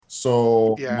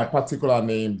So my Yeah. particular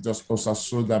name, just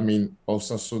Osasu, that means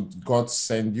Osasu, God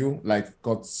send you, like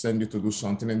God send you to do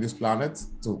something in this planet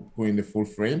to go in the full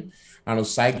frame. And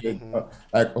Osage, Hmm.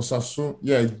 like Osasu,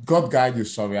 yeah, God guide you,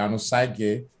 sorry. And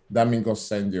Osage, that means God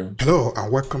send you. Hello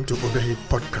and welcome to Obehi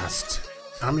Podcast.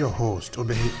 I'm your host,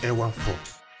 Obehi Ewanfo,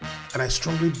 and I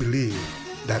strongly believe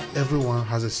that everyone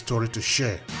has a story to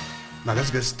share. Now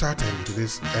let's get started into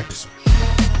this episode.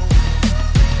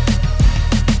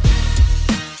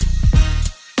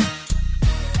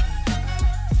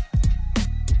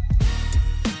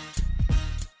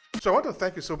 So I want to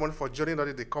thank you so much for joining us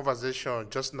in the conversation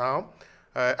just now.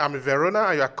 I'm in Verona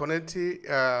and you are connecting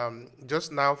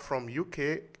just now from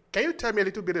UK. Can you tell me a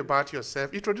little bit about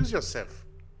yourself? Introduce yourself.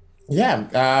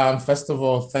 Yeah, first of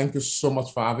all, thank you so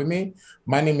much for having me.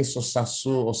 My name is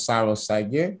Osasu Osaro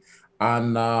Sage,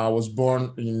 and I was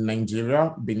born in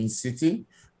Nigeria, Benin City,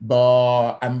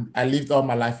 but I lived all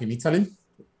my life in Italy,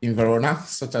 in Verona,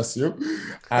 such as you.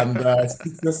 And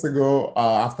 6 years ago,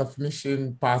 after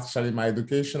finishing partially my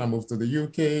education, I moved to the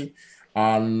UK,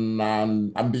 and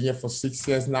I'm being here for 6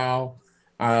 years now.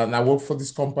 And I work for this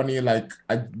company. Like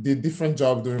I did different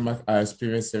job during my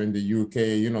experience here in the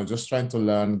UK. Just trying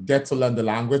to get to learn the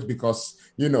language because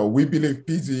we believe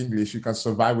PG English you can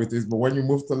survive with this, but when you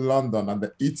move to London and they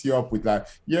eat you up with like,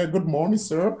 yeah, good morning,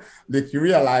 sir, like you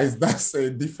realize that's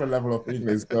a different level of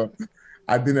English. So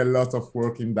I did a lot of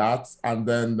work in that. And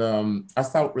then I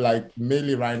start like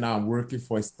mainly right now, I'm working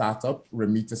for a startup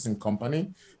remitting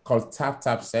company called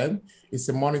TapTapSend. It's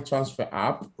a money transfer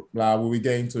app. We will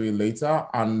get into it later.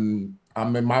 And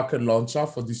I'm a market launcher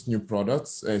for these new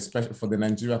products, especially for the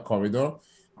Nigeria corridor.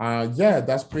 Yeah,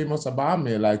 that's pretty much about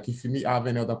me. Like if you have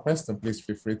any other question, please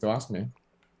feel free to ask me.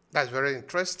 That's very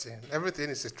interesting. Everything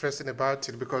is interesting about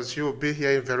it because you will be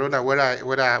here in Verona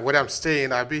where I'm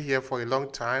staying. I'll be here for a long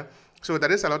time. So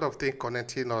there is a lot of things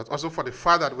connecting us. Also for the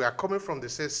fact that we are coming from the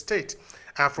same state.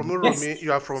 And from Uromi, Yes,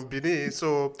 you are from Benin.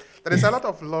 So there is a lot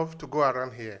of love to go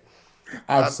around here.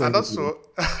 And absolutely. also,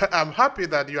 I'm happy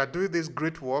that you are doing this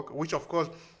great work, which of course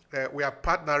we are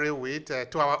partnering with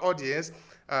to our audience.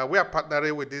 We are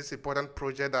partnering with this important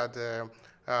project that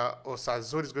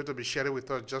Osazo is going to be sharing with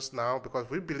us just now because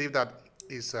we believe that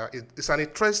it's an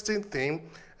interesting thing.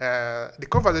 The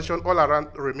conversation all around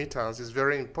remittance is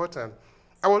very important.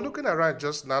 I was looking around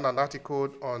just now an article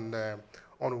on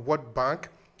World Bank.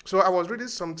 So I was reading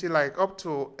something like up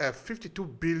to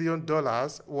 $52 billion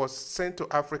was sent to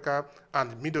Africa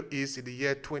and Middle East in the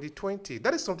year 2020.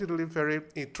 That is something really very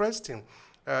interesting.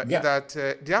 In Yeah. that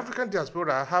the African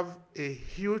diaspora have a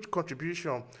huge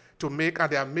contribution to make,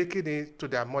 and they are making it to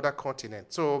their mother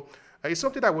continent. So it's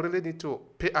something that we really need to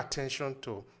pay attention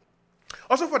to.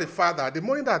 Also, for the father, the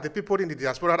money that the people in the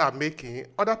diaspora are making,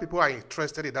 other people are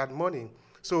interested in that money.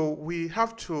 So we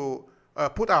have to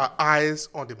put our eyes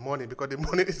on the money because the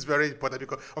money is very important.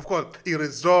 Because, of course, it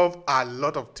resolves a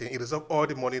lot of things. It resolves all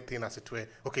the money thing as it were.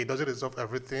 Okay, it doesn't resolve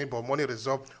everything, but money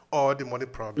resolves all the money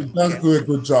problem. It does Okay. do a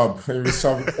good job in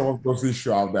resolving some of those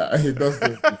issues out there. It does do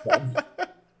a good job.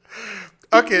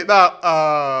 Okay,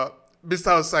 now,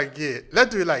 Mr. Osage,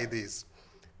 let's do it like this.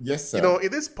 Yes, You sir. know,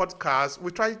 in this podcast,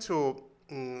 we try to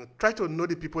know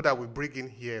the people that we bring in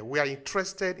here. We are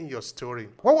interested in your story.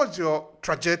 What was your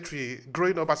trajectory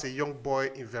growing up as a young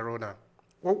boy in Verona?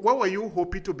 What were you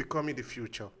hoping to become in the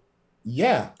future?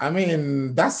 Yeah, I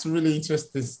mean, that's really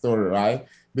interesting story, right?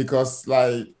 Because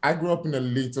like I grew up in a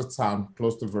little town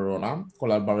close to Verona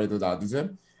called Albaredo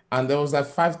d'Adige, and there was like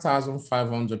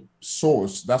 5,500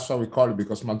 souls. That's what we call it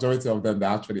because majority of them they're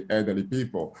actually elderly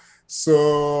people.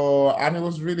 So, and it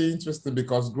was really interesting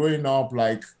because growing up,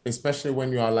 like especially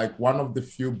when you are like one of the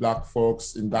few black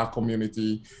folks in that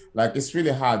community, like it's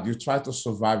really hard. You try to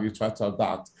survive, you try to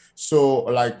adapt. So,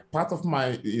 like part of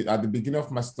my at the beginning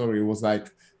of my story was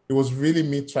like it was really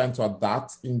me trying to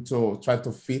adapt into try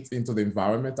to fit into the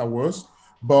environment I was.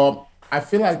 But I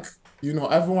feel like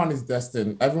everyone is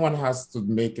destined. Everyone has to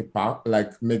make a part,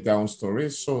 like make their own story.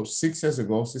 So 6 years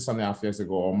ago, 6.5 years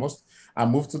ago, almost, I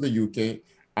moved to the UK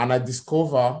and I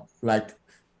discover like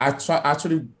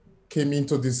actually came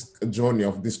into this journey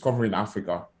of discovering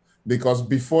Africa because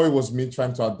before it was me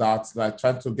trying to adapt, like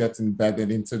trying to get embedded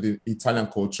into the Italian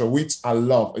culture, which I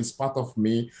love. It's part of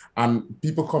me, and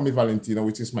people call me Valentino,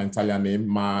 which is my Italian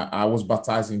name. I was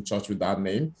baptized in church with that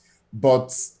name,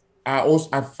 but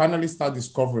I finally started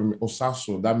discovering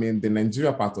Osaso. That means the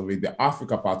Nigeria part of it, the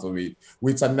Africa part of it,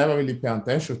 which I never really pay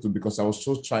attention to because I was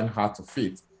just trying hard to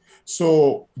fit.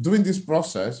 So during this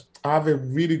process, I have a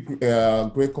really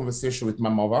great conversation with my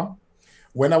mother.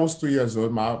 When I was 2 years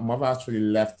old, my mother actually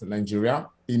left Nigeria.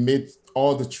 He made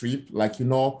all the trip, like,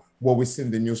 what we see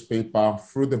in the newspaper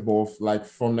through the boat, like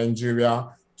from Nigeria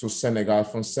to Senegal,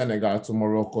 from Senegal to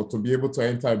Morocco, to be able to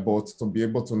enter a boat, to be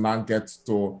able to now get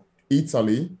to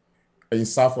Italy, in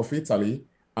south of Italy.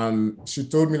 And she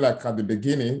told me, like, at the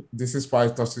beginning, this is why I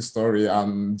touched the story,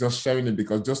 and just sharing it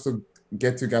because just to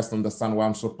get you guys to understand why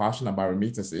I'm so passionate about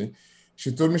remittancy.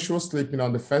 She told me she was sleeping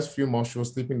on the first few months, she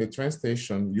was sleeping in the train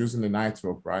station using a night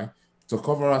rope, right? To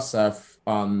cover herself,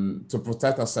 to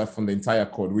protect herself from the entire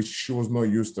cold, which she was not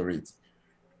used to it.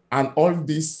 And all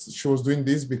this, she was doing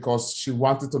this because she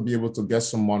wanted to be able to get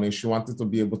some money. She wanted to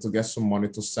be able to get some money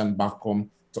to send back home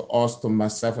to us, to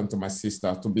myself, and to my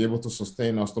sister, to be able to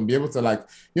sustain us, to be able to, like,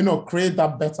 you know, create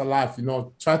that better life, you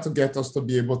know, try to get us to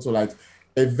be able to, like,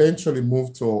 eventually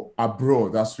move to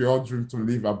abroad, as we all dream to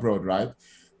live abroad, right?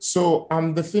 So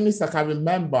the thing is, like, I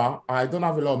remember, I don't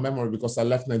have a lot of memory because I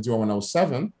left Nigeria when I was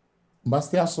 7, but I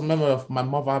still have some memory of my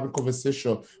mother having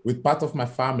conversation with part of my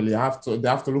family. They have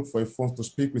to look for a phone to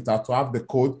speak with her, to have the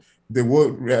code,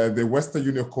 the Western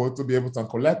Union code, to be able to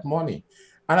collect money.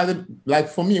 And like,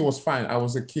 for me, it was fine. I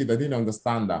was a kid. I didn't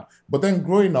understand that. But then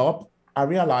growing up, I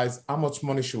realized how much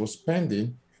money she was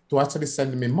spending to actually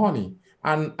send me money.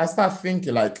 And I started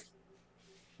thinking, like,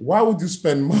 why would you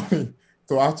spend money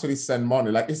to actually send money?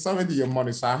 Like, it's already your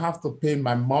money, so I have to pay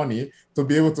my money to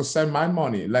be able to send my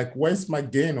money. Like, where's my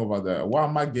gain over there? What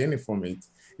am I gaining from it?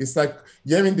 It's like,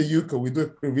 here in the UK, we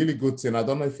do a really good thing. I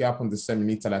don't know if it happened the same in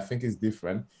Italy. I think it's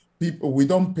different. We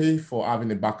don't pay for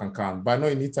having a bank account, but I know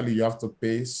in Italy you have to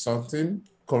pay something.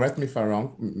 Correct me if I'm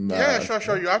wrong. Yeah,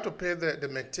 sure. You have to pay the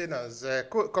maintenance. A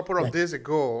couple of days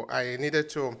ago, I needed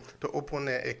to open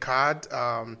a card,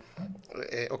 a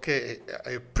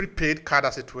prepaid card,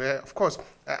 as it were. Of course,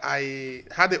 I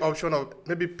had the option of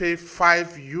maybe pay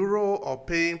 €5 or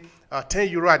paying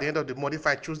 €10 at the end of the month if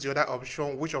I choose the other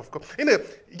option, which, of course,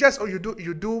 yes, you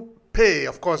do pay.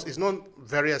 Of course, it's not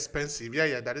very expensive.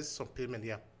 Yeah, that is some payment.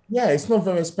 Yeah, it's not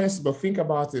very expensive, but think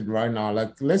about it right now.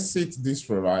 Like, let's say it this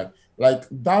way, right? Like,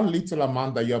 that little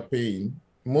amount that you're paying,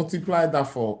 multiply that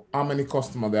for how many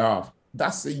customers they have.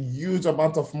 That's a huge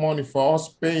amount of money for us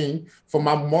paying for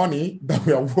my money that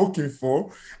we are working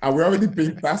for. And we're already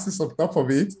paying taxes on top of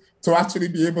it to actually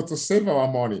be able to save our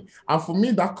money. And for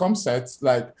me, that concept,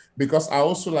 like, because I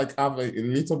also, like, have a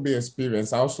little bit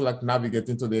experience, I also, like, navigate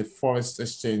into the forex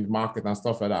exchange market and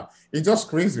stuff like that. It's just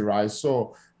crazy, right?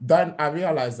 So then I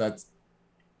realized that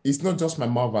it's not just my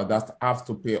mother that have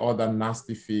to pay all that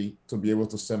nasty fee to be able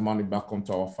to send money back home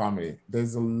to our family.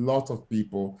 There's a lot of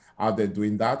people out there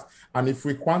doing that. And if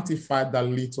we quantify that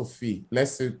little fee,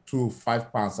 let's say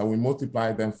 £2-5, and we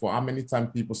multiply them for how many times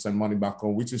people send money back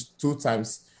home, which is 2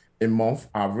 times a month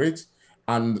average.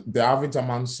 And the average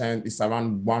amount sent is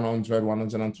around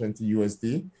 120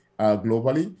 USD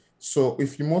globally. So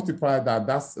if you multiply that,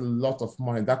 that's a lot of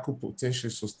money that could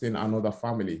potentially sustain another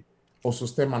family or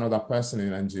sustain another person in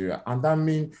Nigeria. And that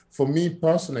means, for me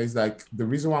personally, is like, the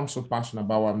reason why I'm so passionate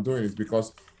about what I'm doing is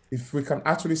because if we can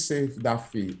actually save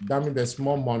that fee, that means there's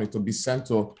more money to be sent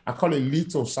to, I call it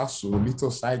little Sasu,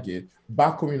 little Saige,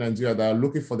 back home in Nigeria that are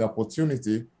looking for the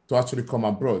opportunity to actually come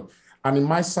abroad. And it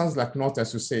might sound like not,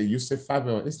 as you say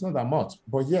 €5, it's not that much.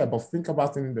 But yeah, but think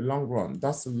about it in the long run.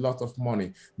 That's a lot of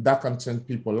money that can change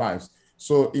people's lives.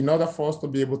 So in order for us to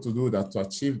be able to do that, to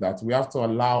achieve that, we have to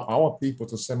allow our people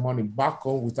to send money back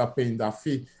home without paying that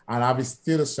fee and have it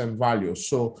still the same value.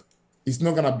 So it's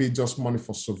not going to be just money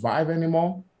for survive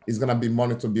anymore. It's going to be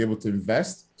money to be able to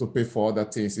invest, to pay for other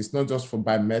things. It's not just for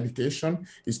buy medication.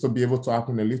 It's to be able to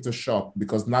open a little shop,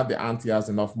 because now the auntie has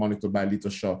enough money to buy a little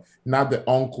shop. Now the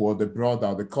uncle or the brother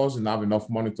or the cousin have enough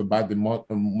money to buy the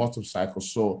motorcycle,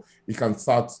 so he can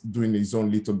start doing his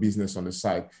own little business on the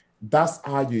side. That's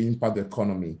how you impact the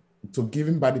economy. To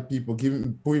giving by the people,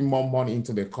 putting more money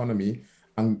into the economy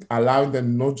and allowing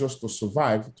them not just to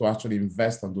survive, to actually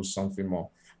invest and do something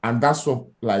more. And that's what,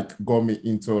 like, got me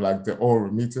into, like, the whole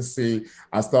remittancy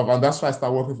and stuff. And that's why I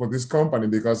started working for this company,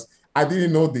 because I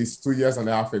didn't know this 2.5 years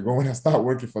ago when I started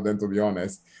working for them, to be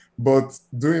honest. But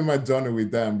during my journey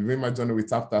with them, during my journey with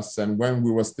Aptas, when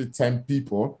we were still 10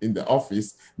 people in the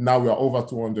office, now we are over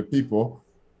 200 people.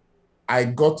 I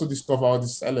got to discover all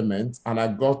these elements, and I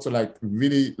got to, like,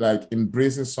 really, like,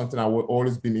 embracing something I would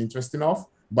always been interested in,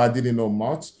 but I didn't know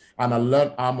much. And I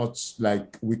learned how much,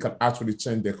 like, we can actually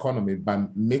change the economy by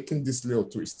making this little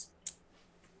twist.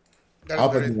 That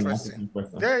is very interesting.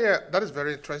 Yeah, that is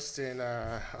very interesting,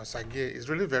 Osage. It's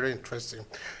really very interesting.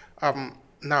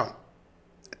 Now,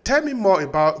 tell me more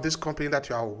about this company that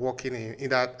you are working in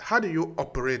that, how do you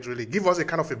operate, really? Give us a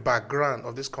kind of a background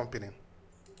of this company.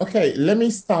 Okay, let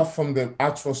me start from the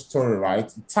actual story, right?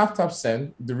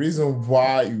 TapTapSend, the reason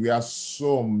why we are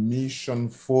so mission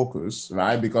focused,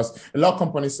 right? Because a lot of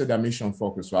companies say they're mission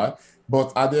focused, right?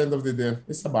 But at the end of the day,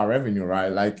 it's about revenue, right?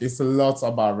 Like it's a lot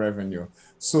about revenue.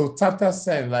 So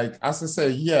TapTapSend, like as I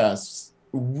said, yes,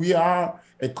 we are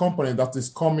a company that is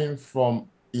coming from,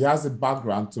 it has a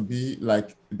background to be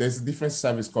like, there's a different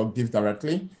service called Give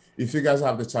Directly. If you guys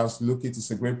have the chance to look it,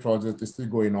 it's a great project. It's still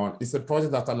going on. It's a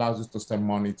project that allows you to send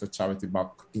money to charity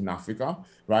back in Africa,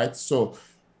 right? So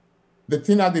the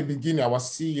thing at the beginning, our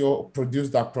CEO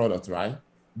produced that product, right?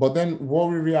 But then what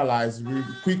we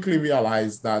quickly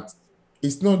realized that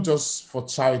it's not just for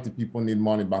charity people need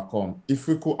money back home. If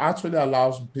we could actually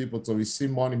allow people to receive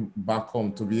money back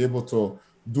home to be able to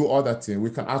do other things, we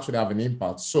can actually have an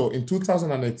impact. So in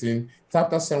 2018,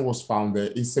 TapTapSend was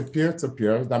founded. It's a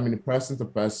peer-to-peer, that means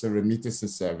person-to-person remittance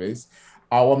service.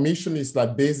 Our mission is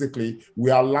that basically we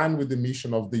are aligned with the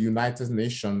mission of the United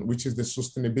Nations, which is the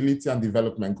Sustainability and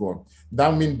Development Goal.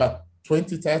 That means by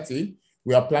 2030,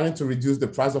 we are planning to reduce the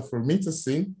price of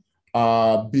remittances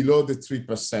below the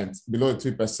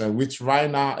 3%, which right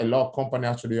now a lot of companies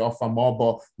actually offer more,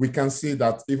 but we can see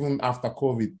that even after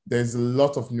COVID, there's a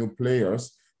lot of new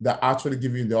players that actually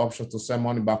give you the option to send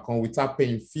money back home without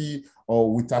paying fee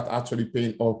or without actually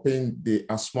paying the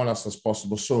as small as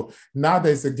possible. So now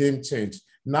there's a game change.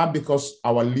 Now because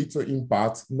our little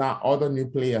impact, now other new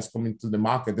players coming to the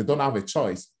market, they don't have a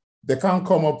choice. They can't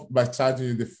come up by charging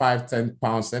you the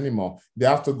 £5-10 anymore. They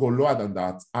have to go lower than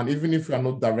that. And even if we are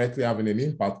not directly having an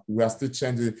impact, we are still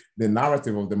changing the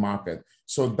narrative of the market.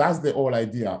 So that's the whole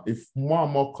idea. If more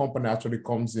and more company actually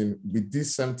comes in with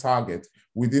this same target,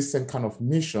 with this same kind of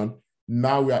mission,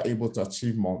 now we are able to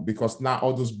achieve more because now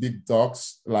all those big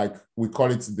dogs, like we call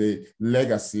it the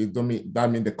legacy, that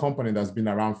means the company that's been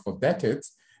around for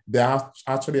decades, they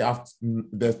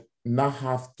now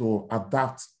have to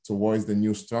adapt towards the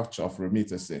new structure of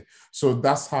remittances. So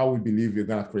that's how we believe we're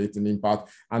going to create an impact.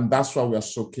 And that's why we are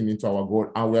so keen into our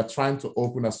goal. And we are trying to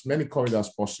open as many corridors as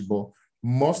possible.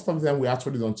 Most of them, we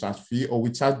actually don't charge fee or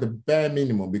we charge the bare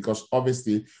minimum because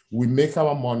obviously we make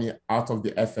our money out of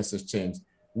the FX exchange.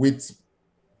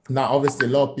 Now, obviously, a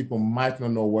lot of people might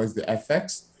not know what is the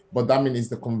FX, but that means it's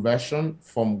the conversion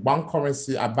from one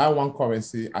currency. I buy one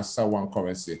currency, I sell one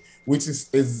currency, which is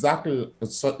exactly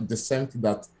the same thing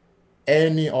that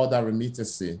any other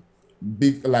remittance,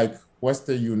 big like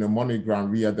Western Union, MoneyGram,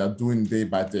 RIA, they're doing day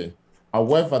by day.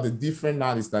 However, the difference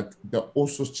now is that they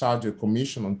also charge a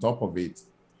commission on top of it.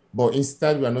 But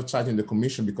instead, we are not charging the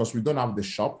commission because we don't have the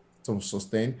shop to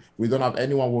sustain. We don't have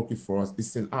anyone working for us.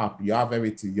 It's an app. You have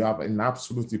everything. You have an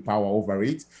absolutely power over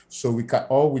it. So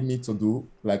all we need to do,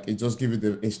 like it just give you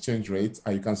the exchange rate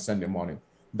and you can send the money.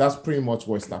 That's pretty much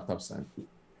what TapTapSend.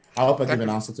 I hope I give an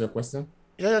answer to your question.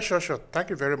 Yeah, sure. Thank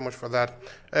you very much for that.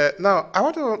 Now, I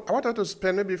want to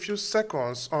spend maybe a few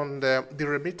seconds on the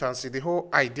remittance, the whole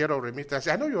idea of remittance.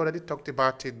 I know you already talked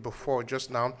about it before, just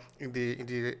now, in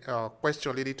the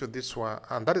question leading to this one,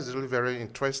 and that is really very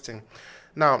interesting.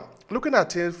 Now, looking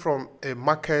at it from a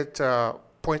market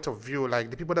point of view, like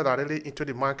the people that are really into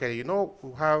the market, we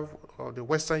have the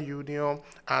Western Union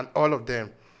and all of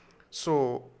them.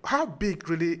 So how big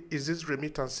really is this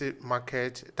remittance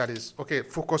market that is,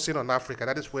 focusing on Africa?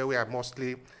 That is where we are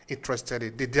mostly interested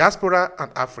in, the diaspora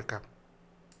and Africa.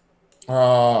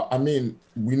 I mean,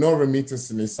 we know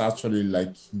remittance is actually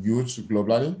like huge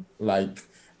globally,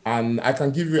 and I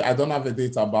can give you, I don't have the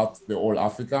data about the whole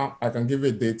Africa. I can give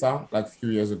you data like a few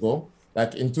years ago,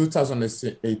 like in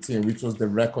 2018, which was the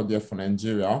record year for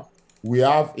Nigeria. We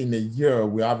have in a year,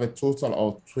 we have a total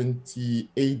of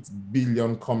 28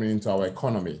 billion coming into our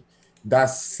economy.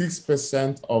 That's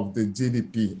 6% of the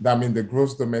GDP. That means the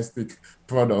gross domestic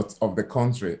product of the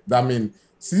country. That means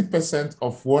 6%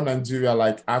 of what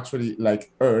Nigeria actually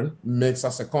earn makes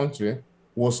us a country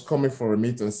was coming from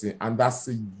remittance. And that's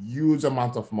a huge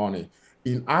amount of money.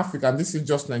 In Africa, and this is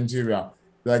just Nigeria,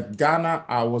 like Ghana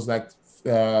was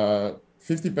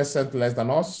 50% less than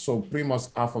us. So pretty much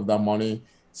half of that money.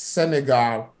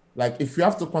 Senegal, like if you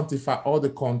have to quantify all the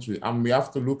country and we have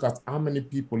to look at how many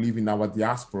people live in our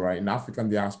diaspora, in African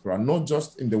diaspora, not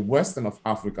just in the western of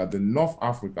Africa, the North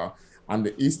Africa and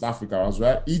the East Africa as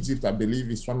well. Egypt, I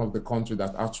believe, is one of the countries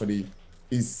that actually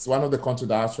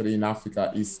in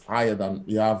Africa is higher than,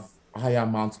 you have higher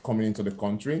amounts coming into the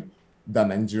country than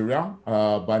Nigeria.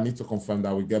 But I need to confirm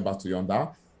that. We'll get back to you on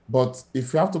that. But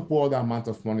if you have to put all the amount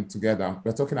of money together,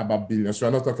 we're talking about billions. We're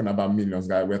not talking about millions,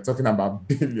 guys. We're talking about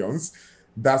billions.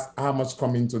 That's how much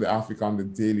coming to the Africa on the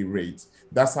daily rate.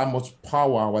 That's how much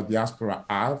power our diaspora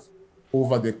have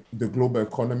over the global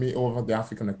economy, over the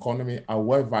African economy.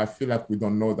 However, I feel like we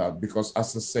don't know that because,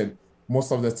 as I said,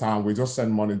 most of the time we just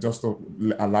send money just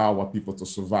to allow our people to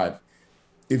survive.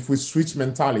 If we switch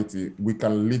mentality, we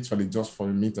can literally, just for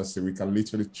me to say, we can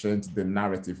literally change the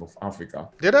narrative of Africa.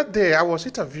 The other day, I was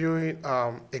interviewing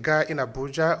a guy in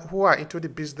Abuja who are into the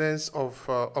business of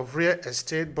real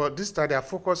estate, but this time they are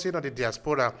focusing on the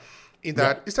diaspora. In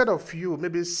that, instead of you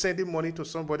maybe sending money to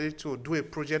somebody to do a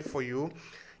project for you,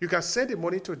 you can send the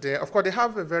money to them. Of course, they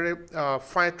have a very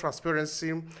fine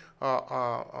transparency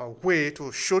way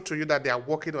to show to you that they are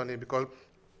working on it because,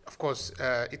 of course,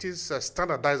 it is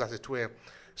standardized as it were.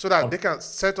 So that they can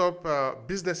set up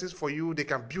businesses for you, they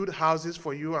can build houses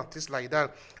for you and things like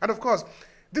that. And of course,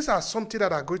 these are something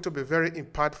that are going to be very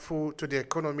impactful to the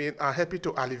economy and helping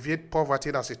to alleviate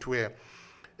poverty as it were.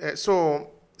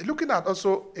 So looking at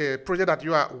also a project that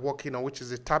you are working on, which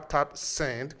is the Tap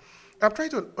Send, I'm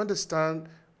trying to understand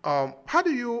how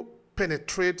do you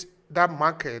penetrate that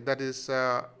market that is,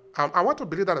 I want to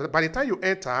believe that by the time you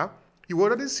enter, you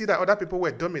already see that other people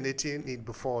were dominating it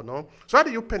before, no? So how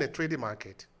do you penetrate the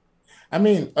market? I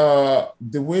mean,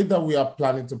 the way that we are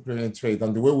planning to penetrate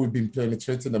and the way we've been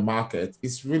penetrating the market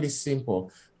is really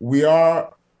simple. We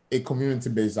are a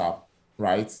community-based app,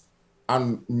 right?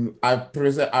 And I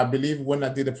believe when I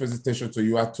did the presentation to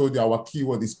you, I told you our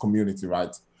keyword is community,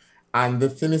 right? And the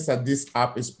thing is that this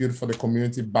app is built for the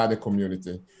community, by the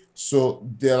community. So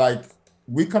they're like,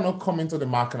 we cannot come into the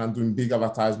market and doing big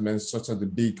advertisements such as the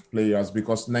big players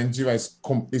because Nigeria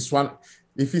is one,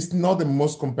 if it's not the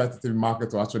most competitive market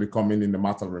to actually come in the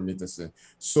matter of remittances.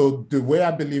 So the way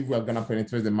I believe we are going to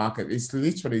penetrate the market is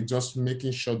literally just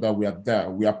making sure that we are there.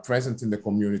 We are present in the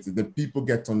community. The people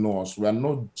get to know us. We are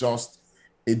not just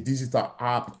a digital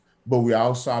app, but we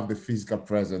also have the physical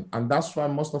presence. And that's why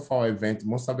most of our events,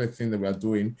 most of the things that we are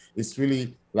doing is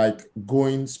really like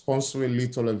going, sponsoring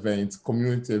little events,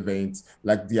 community events,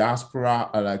 like diaspora,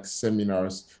 like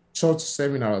seminars, church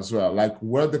seminars as well, like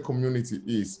where the community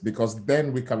is, because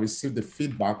then we can receive the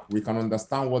feedback, we can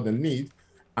understand what they need,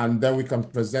 and then we can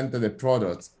present the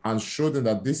product and show them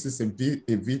that this is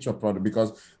a virtual product,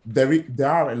 because there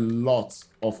are a lot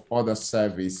of other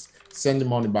services sending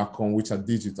money back home which are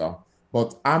digital.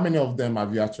 But how many of them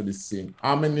have you actually seen?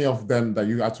 How many of them that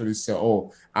you actually say,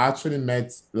 oh, I actually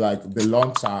met like the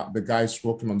launcher, the guys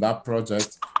working on that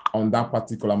project on that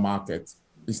particular market?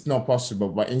 It's not possible.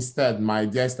 But instead, my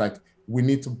idea is like, we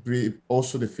need to be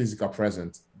also the physical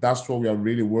presence. That's what we are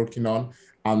really working on.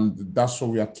 And that's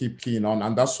what we are keep keen on.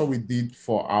 And that's what we did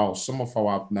for some of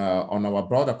our, on our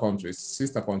brother countries,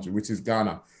 sister country, which is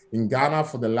Ghana. In Ghana,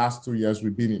 for the last 2 years,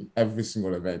 we've been in every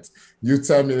single event. You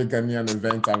tell me a Ghanaian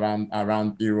event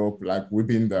around Europe, like we've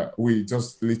been there. We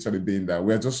just literally been there.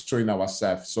 We're just showing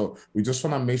ourselves. So we just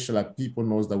want to make sure that people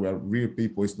knows that we're real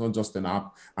people. It's not just an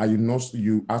app. And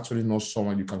you actually know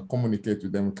someone, you can communicate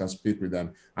with them, you can speak with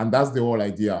them. And that's the whole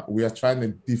idea. We are trying a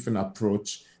different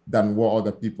approach than what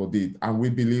other people did. And we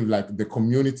believe like the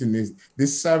community needs,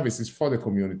 this service is for the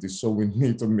community. So we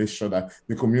need to make sure that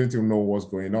the community will know what's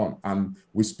going on. And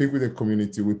we speak with the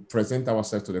community, we present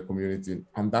ourselves to the community.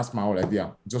 And that's my whole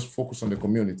idea. Just focus on the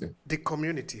community. The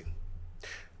community.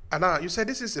 And now you said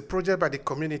this is a project by the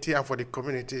community and for the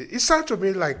community. It sounds to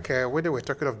me like when they were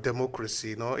talking of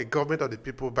democracy, a government of the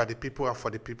people, by the people and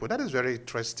for the people. That is very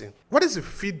interesting. What is the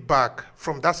feedback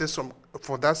from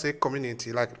that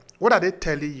community? Like, what are they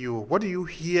telling you? What do you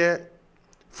hear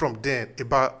from them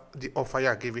about the offer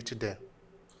you gave it to them?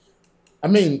 I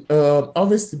mean,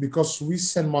 obviously, because we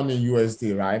send money in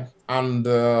USD, right? And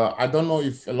I don't know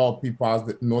if a lot of people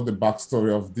know the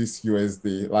backstory of this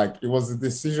USD. Like, it was a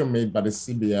decision made by the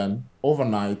CBN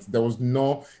overnight. There was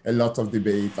a lot of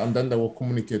debate, and then they were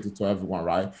communicated to everyone,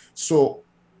 right? So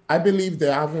I believe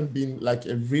there haven't been like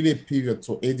a really period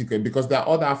to educate, because there are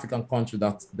other African countries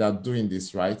that are doing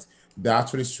this, right? They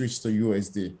actually switched to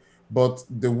USD. But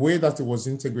the way that it was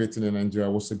integrated in Nigeria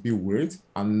was a bit weird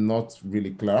and not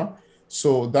really clear.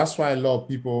 So that's why a lot of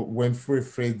people went through a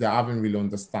phrase they haven't really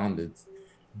understand it.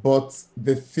 But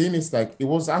the thing is, like, it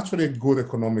was actually a good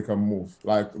economical move.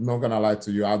 Like, I'm not gonna lie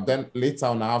to you. And then later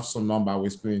on, I have some number I will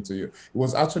explain to you. It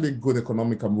was actually a good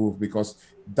economical move because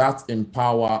that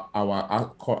empower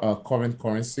our current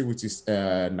currency, which is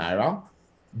Naira.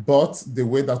 But the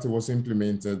way that it was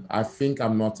implemented, I think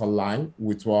I'm not aligned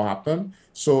with what happened.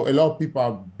 So a lot of people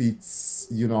are a bit,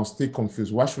 still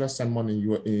confused. Why should I send money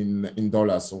in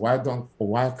dollars? Why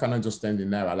can't I just send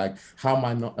in Naira? Like, how am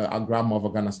I not a grandmother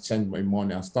gonna change my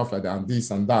money and stuff like that, and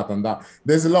this and that and that?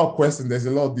 There's a lot of questions, there's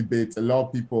a lot of debate, a lot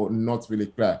of people not really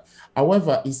clear.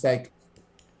 However, it's like,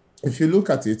 if you look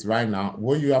at it right now,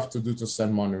 what you have to do to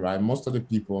send money, right? Most of the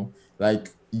people, like,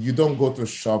 you don't go to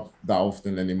shop that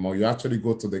often anymore. You actually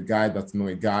go to the guy that know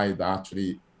a guy that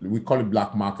actually, we call it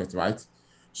black market, right?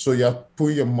 So you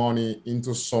put your money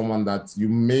into someone that you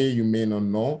may not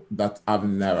know that have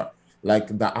Naira, like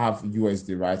that have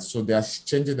USD, right? So they're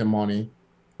changing the money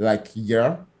like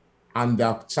here, and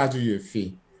they're charging you a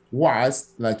fee.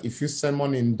 Whilst, like, if you send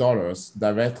money in dollars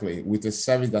directly with a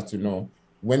service that you know,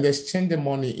 when they exchange the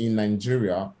money in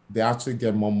Nigeria, they actually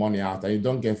get more money out and you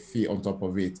don't get fee on top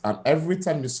of it. And every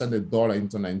time you send a dollar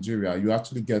into Nigeria, you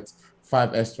actually get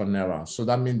 5 extra Naira. So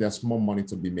that means there's more money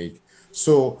to be made.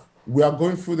 So we are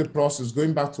going through the process,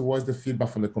 going back towards the feedback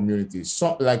from the community.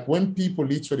 So like when people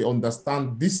literally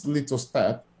understand this little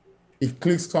step, it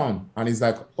clicks on and it's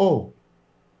like, oh,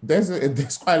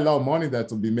 there's quite a lot of money there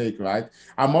to be made, right?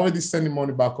 I'm already sending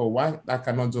money back. Or why I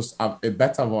cannot just have a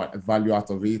better value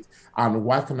out of it? And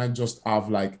why can I just have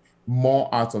like more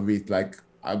out of it? Like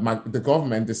the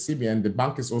government, the CBN, the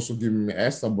bank is also giving me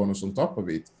extra bonus on top of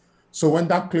it. So when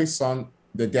that clicks on,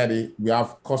 they get it. We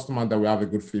have customers that we have a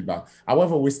good feedback.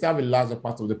 However, we still have a larger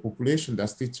part of the population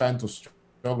that's still trying to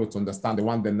struggle to understand. They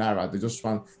want the Naira. They just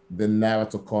want the Naira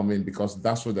to come in because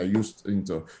that's what they're used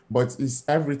into. But it's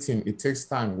everything. It takes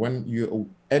time. When you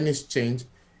any exchange,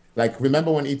 like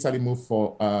remember when Italy moved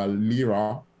for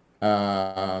lira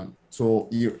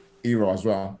to euro as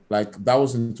well. Like that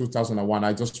was in 2001.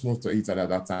 I just moved to Italy at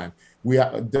that time.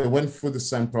 They went through the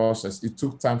same process. It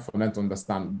took time for them to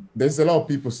understand. There's a lot of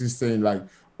people still saying like,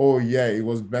 oh yeah, it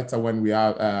was better when we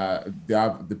have they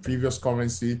have the previous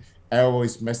currency. Euro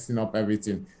is messing up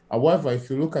everything. However, if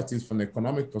you look at it from an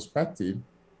economic perspective,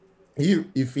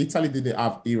 if Italy didn't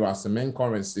have euro as the main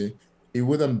currency, it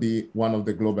wouldn't be one of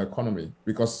the global economy,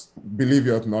 because believe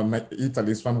it or not,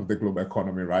 Italy is one of the global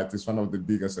economy, right? It's one of the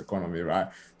biggest economy, right?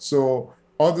 So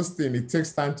all this thing, it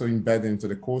takes time to embed into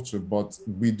the culture, but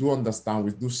we do understand,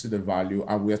 we do see the value,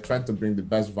 and we are trying to bring the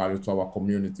best value to our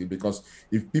community, because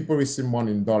if people receive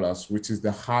money in dollars, which is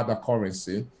the harder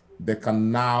currency, they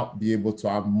can now be able to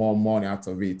have more money out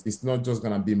of it. It's not just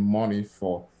going to be money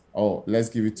for, oh, let's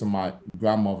give it to my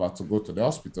grandmother to go to the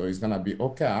hospital. It's going to be,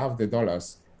 okay, I have the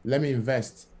dollars. Let me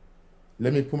invest.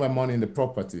 Let me put my money in the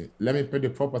property. Let me pay the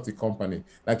property company.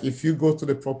 Like if you go to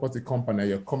the property company,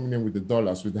 you're coming in with the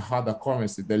dollars, with the harder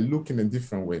currency, they're looking a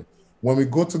different way. When we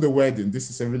go to the wedding,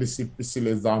 this is a really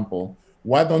silly example.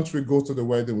 Why don't we go to the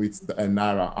wedding with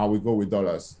Naira and we go with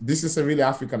dollars? This is a really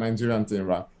African Nigerian thing,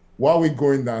 right? Why are we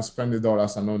going there and spending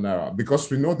dollars and no Naira? Because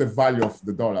we know the value of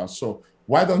the dollar. So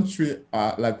why don't we,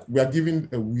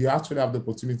 we actually have the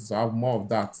opportunity to have more of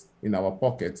that in our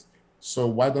pocket. So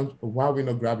why are we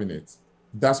not grabbing it?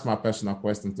 That's my personal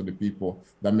question to the people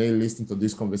that may listen to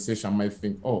this conversation, might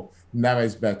think, oh, Naira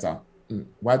is better.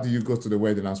 Why do you go to the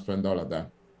wedding and spend dollar there?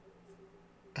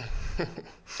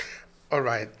 All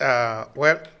right.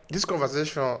 Well, this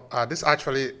conversation, this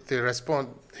actually, the response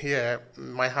here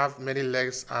might have many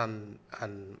legs and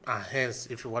hands,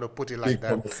 if you want to put it like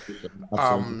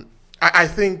that. I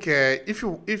think if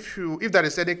there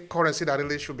is any currency that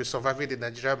really should be surviving the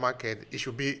Nigerian market, it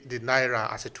should be the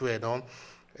Naira as it were,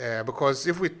 because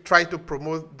if we try to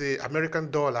promote the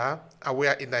American dollar and we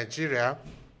are in Nigeria,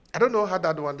 I don't know how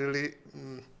that one really.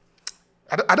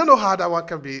 I don't know how that one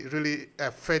can be really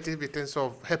effective in terms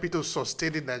of helping to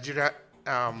sustain the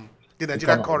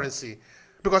Nigerian currency,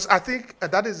 because I think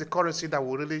that is the currency that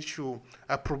we really should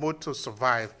promote to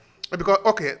survive. Because,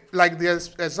 okay, like the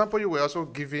example you were also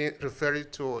giving, referring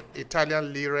to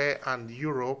Italian lire and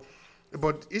euro,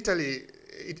 but Italy,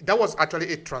 that was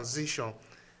actually a transition.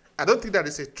 I don't think there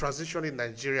is a transition in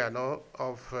Nigeria, no.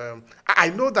 I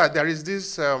know that there is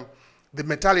this the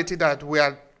mentality that we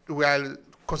are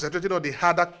concentrating on the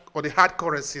hard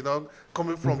currency,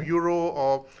 coming from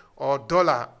euro or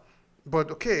dollar.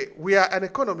 But okay, we are an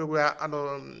economy. We are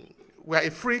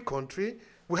a free country.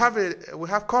 We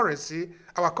have currency.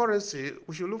 Our currency,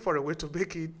 we should look for a way to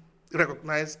make it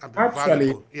recognized and be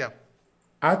valuable. Yeah.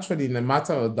 Actually, in a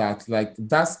matter of that, like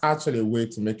that's actually a way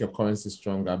to make your currency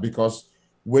stronger, because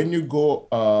when you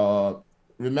go,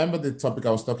 remember the topic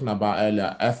I was talking about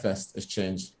earlier, FX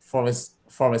exchange,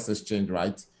 forex exchange,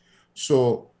 right?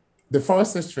 So the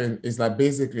forex exchange is like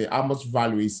basically how much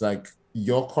value is like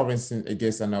your currency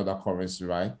against another currency,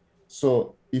 right?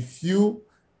 So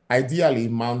ideally,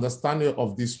 my understanding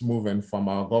of this movement from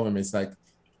our government is like,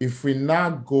 if we now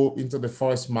go into the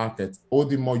forex market,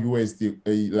 holding more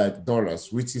USD, like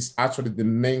dollars, which is actually the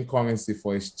main currency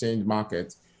for exchange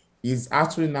market, is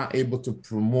actually not able to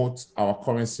promote our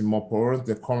currency more, promote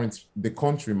the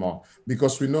country more,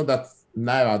 because we know that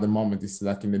Naira at the moment is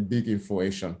like in a big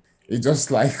inflation. It's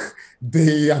just like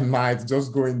day and night,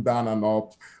 just going down and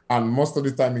up. And most of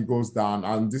the time it goes down.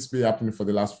 And this been happening for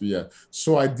the last few years.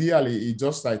 So ideally, it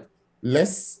just like,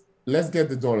 let's get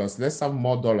the dollars. Let's have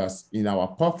more dollars in our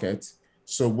pocket.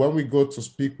 So when we go to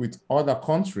speak with other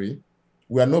country,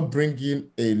 we are not bringing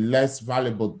a less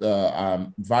valuable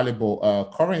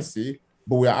currency,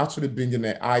 but we are actually bringing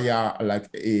a higher, like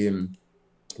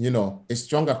a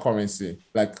stronger currency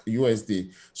like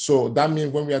USD. So that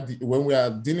means when we are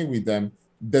dealing with them,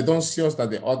 they don't see us that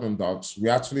they're underdogs.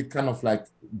 We're actually kind of like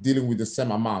dealing with the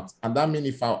same amount. And that means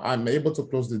if I'm able to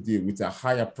close the deal with a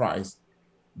higher price,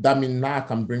 that means now I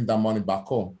can bring that money back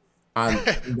home. And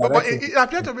but it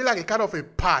appeared to me like a kind of a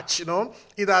patch, in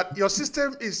that your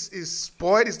system is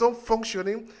spoiled, it's not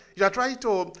functioning. You are trying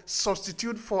to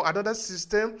substitute for another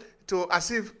system to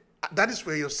as if that is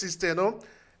where your system,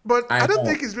 But I don't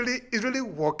think it's really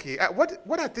working.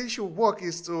 What I think should work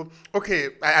is to, okay,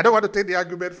 I don't want to take the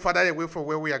argument further away from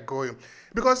where we are going.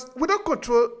 Because we don't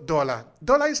control dollar.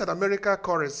 Dollar is an American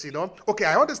currency, Okay,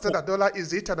 I understand that dollar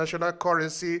is the international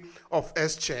currency of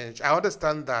exchange. I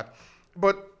understand that.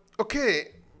 But, okay,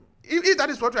 if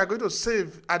that is what we are going to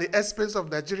save at the expense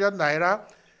of Nigerian Naira,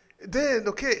 then,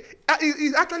 okay,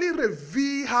 it actually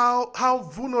reveals how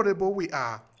vulnerable we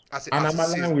are. And I'm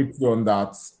aligned with you on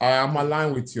that. I am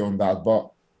aligned with you on that.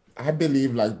 But I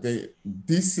believe like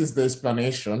this is the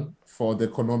explanation for the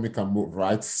economical move,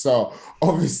 right? So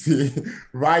obviously,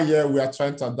 right here, we are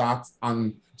trying to adapt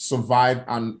and survive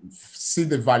and see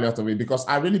the value out of it. Because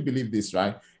I really believe this,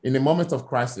 right? In a moment of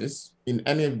crisis, in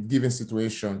any given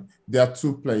situation, there are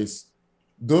two places.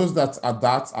 Those that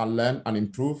adapt and learn and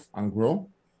improve and grow,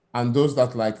 and those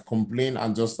that like complain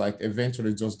and just like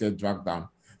eventually just get dragged down.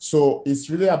 So it's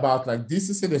really about like, this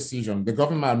is a decision. The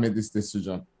government made this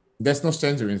decision. There's no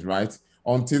changing it, right?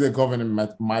 Until the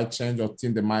government might change or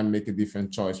until they might make a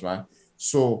different choice, right?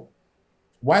 So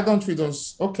why don't we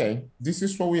just, okay, this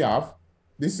is what we have.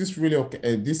 This is really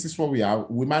okay. This is what we have.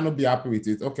 We might not be happy with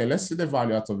it. Okay, let's see the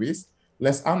value out of it.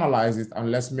 Let's analyze it and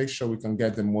let's make sure we can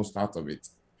get the most out of it.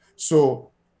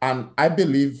 So, and I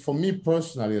believe for me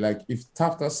personally, like if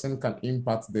TAFTA can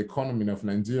impact the economy of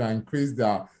Nigeria, increase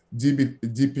their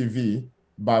GPV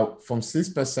from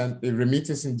 6%, a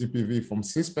remittance in GPV from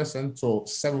 6% to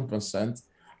 7%,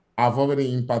 I've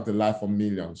already impacted the life of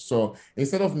millions. So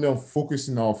instead of me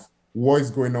focusing on what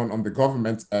is going on the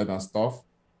government end and stuff,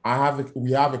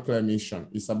 we have a clear mission.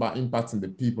 It's about impacting the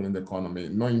people in the economy,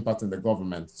 not impacting the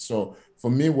government. So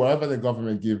for me, whatever the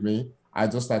government give me, I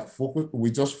just like focus.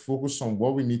 We just focus on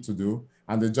what we need to do,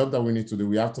 and the job that we need to do.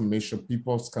 We have to make sure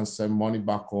people can send money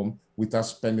back home without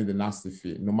spending the nasty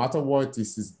fee. No matter what it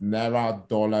is Naira,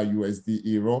 dollar, USD,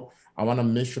 euro. I want to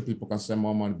make sure people can send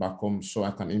more money back home so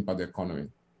I can impact the economy.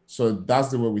 So that's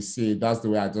the way we see it. That's the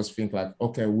way I just think like,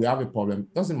 okay, we have a problem.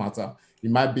 Doesn't matter. It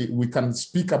might be, we can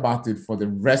speak about it for the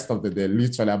rest of the day,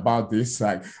 literally about this.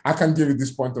 Like, I can give you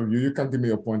this point of view. You can give me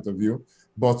your point of view.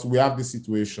 But we have this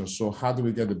situation. So how do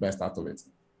we get the best out of it?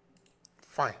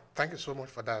 Fine. Thank you so much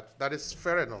for that. That is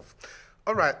fair enough.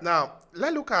 All right. Now,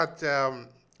 let's look at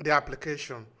the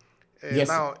application. Yes.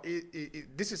 Now,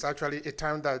 this is actually a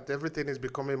time that everything is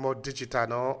becoming more digital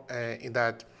now, in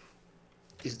that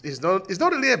it's not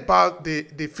really about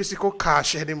the physical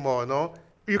cash anymore, no?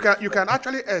 You can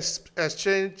actually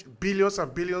exchange billions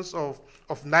and billions of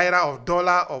naira, of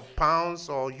dollar, of pounds,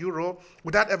 or euro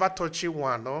without ever touching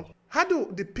one, no? How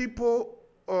do the people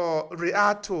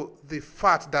react to the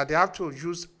fact that they have to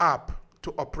use app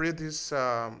to operate this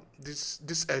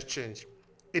exchange?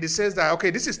 It says that,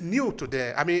 okay, this is new to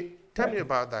them. I mean, tell me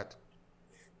about that.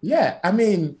 Yeah, I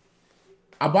mean,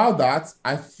 about that,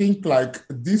 I think like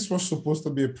this was supposed to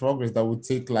be a progress that would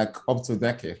take like up to a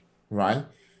decade, right?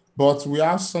 But we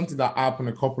have something that happened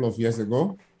a couple of years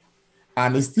ago,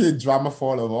 and it's still a drama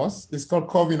for all of us. It's called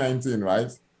COVID-19,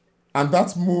 right? And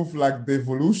that moved like the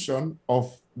evolution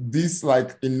of this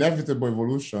like inevitable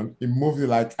evolution. It moved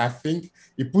like, I think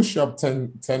it pushed you up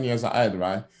 10 years ahead,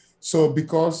 right? So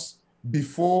because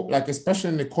before, like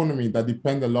especially in the economy that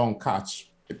depend a lot on cash,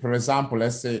 for example,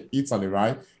 let's say Italy,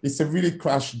 right? It's a really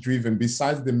cash-driven,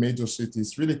 besides the major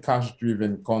cities, really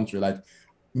cash-driven country. Like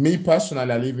me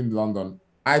personally, I live in London.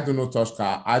 I do not touch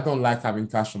cash. I don't like having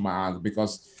cash in my hand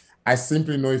because I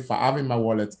simply know if I have in my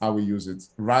wallet, I will use it.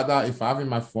 Rather, if I have in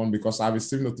my phone, because I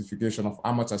receive notification of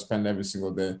how much I spend every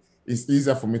single day, it's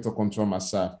easier for me to control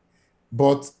myself.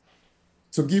 But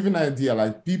to give an idea,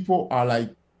 like people are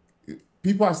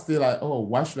still like, oh,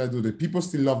 why should I do this? People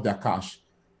still love their cash.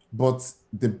 But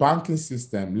the banking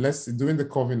system, let's see, during the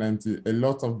COVID-19, a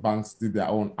lot of banks did their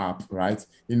own app, right?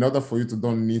 In order for you to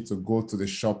don't need to go to the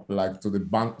shop, like to the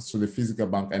bank, to the physical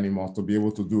bank anymore, to be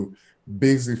able to do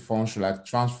basic function like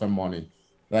transfer money.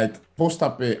 Like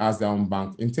PostaPay has their own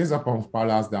bank, Intesa Sanpaolo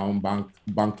has their own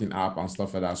banking app and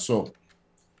stuff like that. So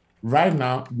right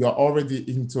now, you're already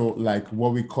into like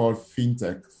what we call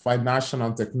fintech, financial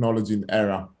and technology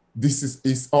era. This is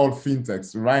it's all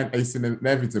fintechs, right? It's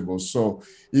inevitable. So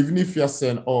even if you're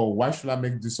saying, oh, why should I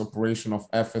make this operation of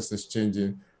FS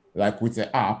exchanging like with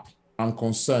the app? I'm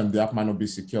concerned the app might not be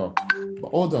secure.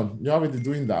 But hold on, you're already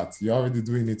doing that. You're already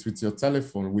doing it with your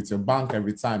telephone, with your bank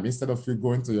every time. Instead of you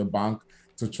going to your bank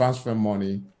to transfer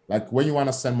money, like when you want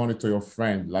to send money to your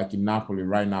friend, like in Napoli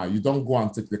right now, you don't go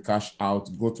and take the cash out,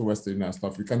 go to Western Union and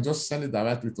stuff. You can just send it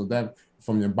directly to them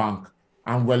from your bank.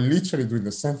 And we're literally doing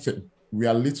the same thing. We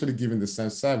are literally giving the same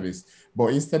service.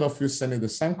 But instead of you sending the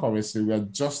same currency, we are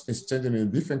just exchanging in a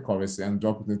different currency and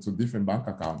dropping it into different bank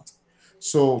accounts.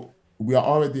 So we are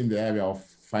already in the area of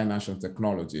financial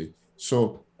technology.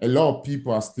 So a lot of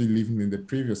people are still living in the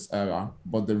previous era,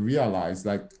 but they realize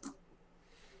like,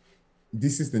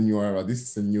 this is the new era, this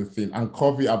is a new thing. And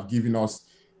COVID have given us,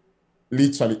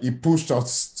 literally, it pushed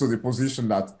us to the position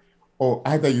that, oh,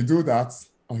 either you do that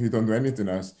or you don't do anything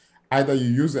else. Either you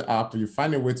use the app or you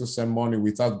find a way to send money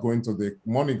without going to the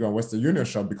MoneyGram Western Union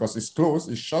shop because it's closed,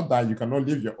 it's shut down, you cannot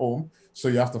leave your home. So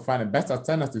you have to find a better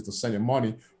alternative to send your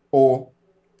money. Or,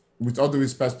 with all due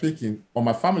respect speaking, or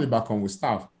my family back home will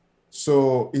starve.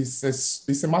 So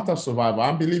it's a matter of survival.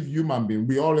 I believe human being,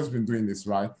 we always been doing this,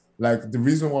 right? Like the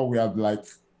reason why we are like,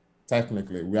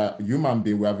 technically, we are human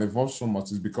being, we have evolved so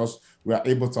much is because we are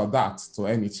able to adapt to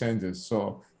any changes.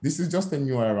 So this is just a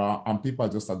new era and people are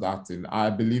just adapting. I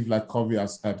believe like COVID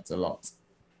has helped a lot.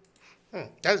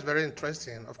 That's very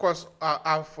interesting. Of course,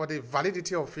 for the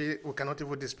validity of it, we cannot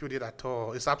even dispute it at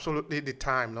all. It's absolutely the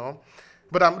time, no?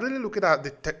 But I'm really looking at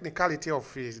the technicality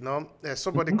of it, you know?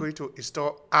 Somebody going to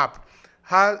install app.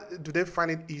 How do they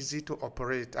find it easy to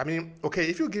operate? I mean, okay,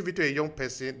 if you give it to a young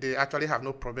person, they actually have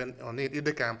no problem on it. If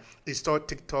they can install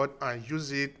TikTok and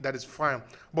use it, that is fine.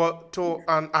 But to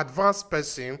an advanced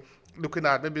person, looking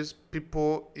at maybe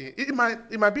people, it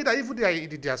might be that even they are in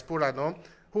the diaspora, no,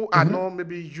 who are not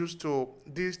maybe used to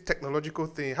this technological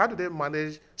thing. How do they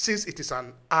manage since it is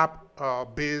an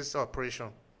app-based operation?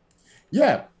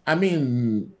 Yeah, I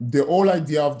mean, the whole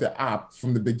idea of the app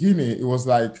from the beginning, it was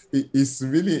like, it's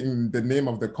really in the name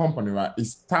of the company, right?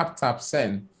 It's tap, tap,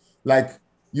 send. Like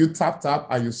you tap, tap,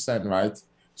 and you send, right?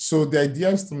 So the idea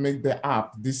is to make the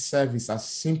app, this service as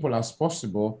simple as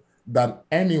possible that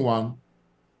anyone,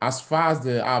 as far as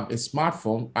they have a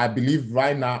smartphone, I believe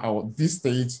right now at this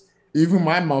stage, even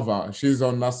my mother, she's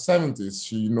on her 70s,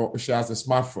 she has a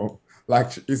smartphone.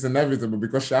 Like it's inevitable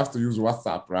because she has to use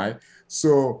WhatsApp, right?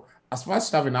 So as far as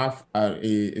having a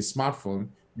smartphone,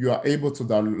 you are able to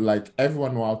download, like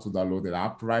everyone knows how to download the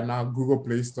app right now. Google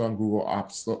Play Store and Google App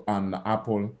Store and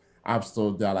Apple App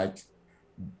Store, they're like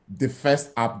the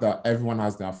first app that everyone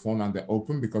has their phone and they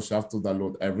open because you have to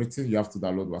download everything. You have to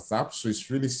download WhatsApp. So it's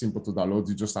really simple to download.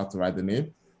 You just have to write the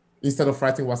name. Instead of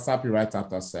writing WhatsApp, you write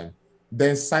after send.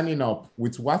 Then signing up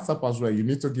with WhatsApp as well, you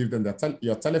need to give them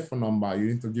your telephone number. You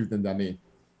need to give them their name.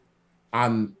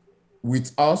 And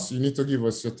with us, you need to give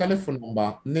us your telephone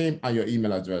number, name, and your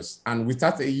email address. And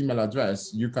without the email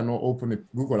address, you cannot open a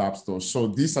Google App Store. So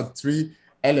these are three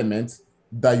elements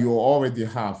that you already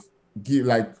have.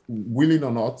 Like willing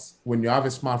or not, when you have a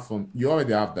smartphone, you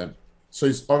already have them. So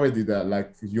it's already there,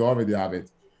 like you already have it.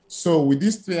 So with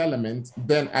these three elements,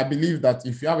 then I believe that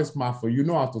if you have a smartphone, you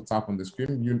know how to tap on the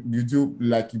screen. You do,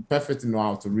 like you perfectly know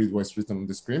how to read what's written on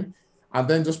the screen. And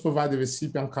then just provide the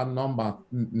recipient card number,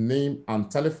 name,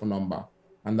 and telephone number.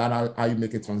 And that's how you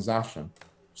make a transaction.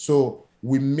 So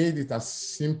we made it as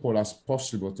simple as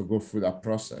possible to go through that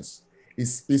process.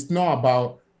 It's not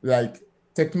about like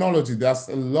technology. There's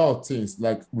a lot of things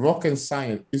like rocket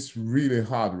science. It's really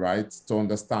hard, right, to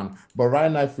understand. But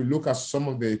right now, if we look at some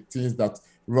of the things that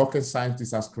rocket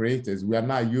scientists has created, we are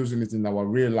now using it in our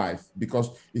real life because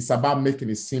it's about making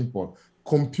it simple.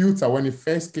 Computer, when it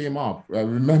first came up, I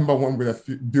remember when we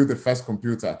built the first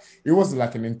computer, it was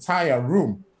like an entire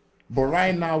room. But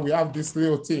right now we have these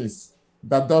little things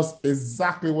that does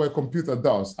exactly what a computer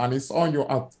does, and it's on your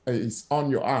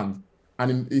hand,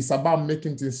 and it's about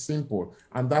making things simple.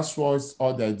 And that's what's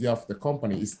all the idea of the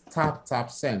company is tap,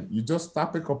 tap, send. You just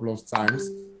tap a couple of times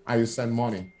and you send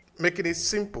money. Making it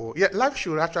simple. Yeah, life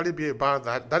should actually be about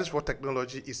that. That is what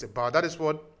technology is about. That is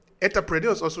what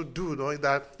entrepreneurs also do, knowing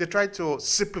that they try to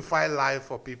simplify life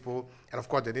for people. And of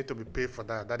course, they need to be paid for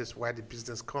that. That is why the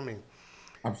business coming.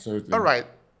 Absolutely. All right.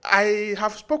 I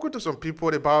have spoken to some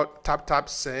people about Tap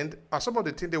Send, and some of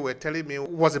the things they were telling me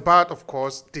was about, of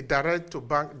course, the direct to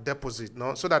bank deposit,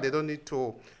 no, so that they don't need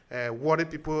to worry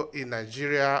people in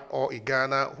Nigeria or in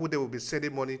Ghana who they will be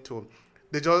sending money to.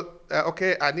 They just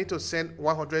okay, I need to send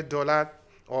 $100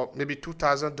 or maybe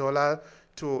 $2,000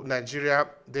 to Nigeria.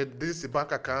 This is the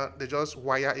bank account. They just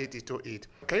wire it into it.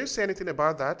 Can you say anything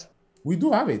about that? We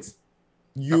do have it.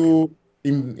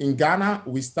 In Ghana,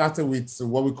 we started with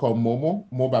what we call Momo,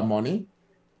 mobile money.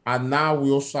 And now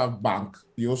we also have bank.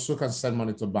 You also can send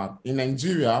money to bank. In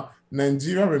Nigeria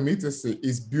remittance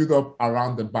is built up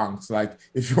around the banks. Like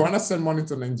if you want to send money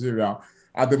to Nigeria,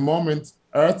 at the moment,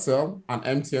 Airtel and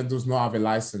MTN does not have a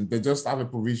license. They just have a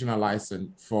provisional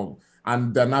license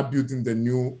and they're not building the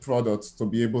new products to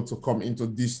be able to come into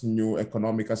this new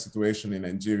economical situation in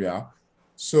Nigeria.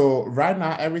 So right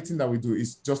now, everything that we do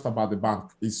is just about the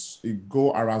bank. It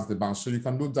go around the bank. So you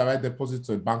can do direct deposit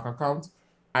to a bank account,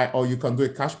 or you can do a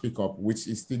cash pickup, which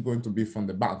is still going to be from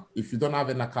the bank. If you don't have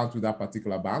an account with that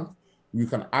particular bank, you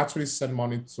can actually send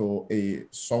money to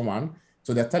someone,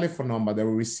 to their telephone number. They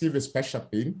will receive a special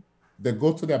PIN. They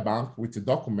go to their bank with a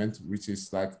document, which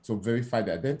is like to verify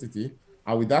the identity.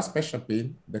 And with that special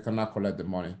PIN, they cannot collect the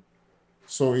money.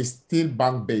 So it's still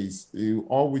bank-based.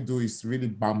 All we do is really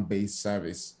bank-based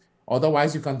service.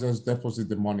 Otherwise, you can just deposit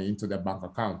the money into their bank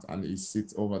account and it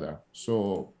sits over there.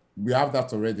 So we have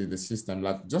that already in the system.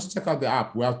 Like just check out the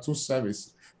app. We have two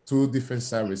different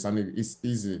services, and it's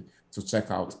easy to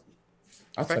check out.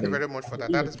 Thank you very much for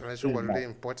that. That explanation was really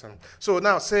important. So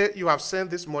now, say you have sent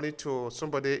this money to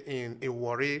somebody in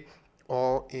Warri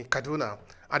or in Kaduna,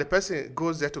 and the person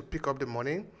goes there to pick up the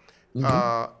money.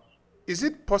 Is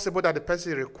it possible that the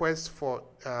person requests for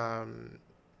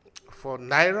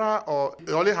Naira, or it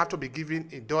only have to be given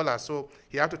in dollars, so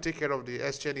he have to take care of the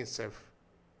exchange himself?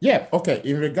 Yeah, okay.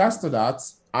 In regards to that,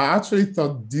 I actually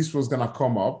thought this was going to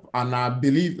come up, and I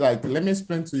believe, like, let me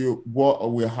explain to you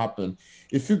what will happen.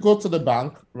 If you go to the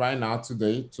bank right now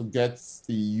today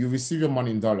you receive your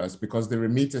money in dollars, because the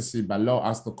remittance by law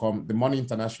has to come, the money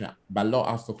international by law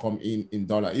has to come in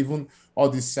dollar. Even all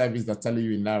these services that tell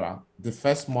you in Naira, the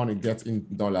first money gets in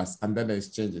dollars and then they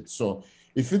exchange it. So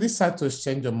if you decide to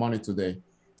exchange your money today,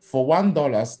 for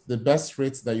 $1, the best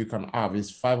rate that you can have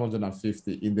is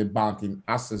 550 in the bank, in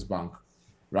Access Bank,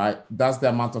 right? That's the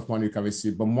amount of money you can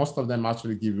receive, but most of them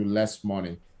actually give you less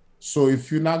money. So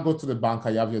if you now go to the bank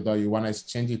and you have your dollar, you want to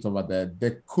exchange it over there,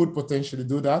 they could potentially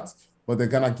do that, but they're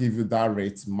going to give you that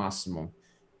rate maximum.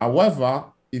 However,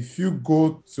 if you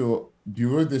go to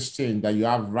Bureau d'Exchange that you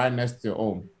have right next to your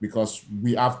home, because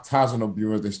we have thousands of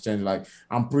Bureau d'Exchange, like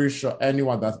I'm pretty sure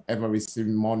anyone that ever received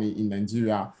money in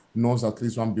Nigeria knows at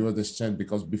least one Bureau d'Exchange,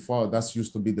 because before that's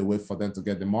used to be the way for them to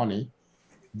get the money.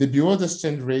 The Bureau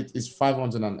d'Exchange rate is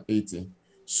 580.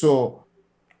 So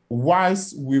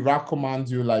whilst we recommend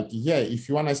you, like, yeah, if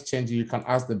you want to exchange it, you can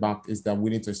ask the bank, is that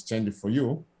willing to exchange it for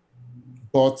you?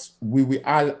 But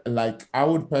I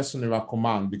would personally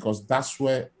recommend, because that's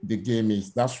where the game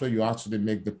is. That's where you actually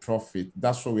make the profit.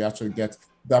 That's where we actually get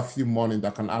that few money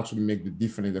that can actually make the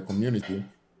difference in the community.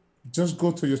 Just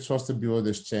go to your trusted Bureau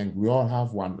d'Exchange. We all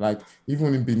have one. Like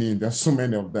even in Benin, there's so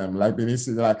many of them. Like Benin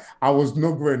City, like I was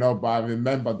not growing up, but I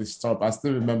remember the shop. I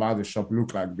still remember how the shop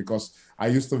looked like, because I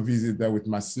used to visit there with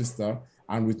my sister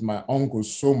and with my uncle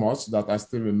so much that I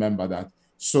still remember that.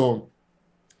 So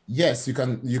yes, you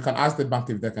can ask the bank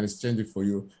if they can exchange it for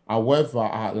you. However,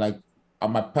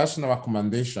 my personal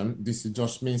recommendation, this is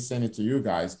just me saying it to you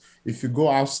guys. If you go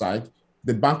outside,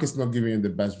 the bank is not giving you the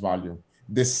best value.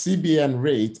 The CBN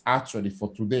rate actually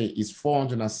for today is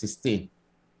 416.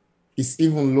 It's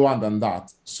even lower than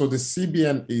that. So the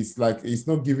CBN is like, it's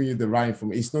not giving you the right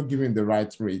information. It's not giving the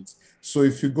right rate. So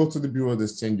if you go to the Bureau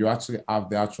d'Exchange, you actually have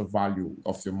the actual value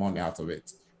of your money out of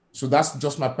it. So that's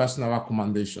just my personal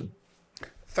recommendation.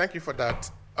 Thank you for that.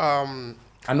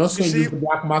 And also use the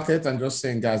black market, and just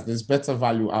saying, guys, there's better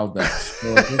value out there.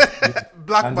 So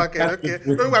black market, okay.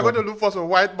 Maybe we're going to look for some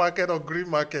white market or green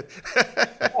market.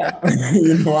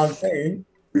 You know what I'm saying?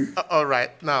 All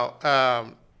right.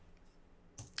 Now,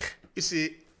 you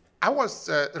see, I was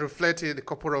reflecting a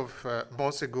couple of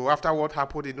months ago after what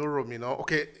happened in Urom,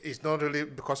 okay, it's not really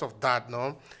because of that,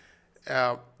 no.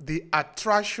 The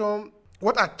attraction,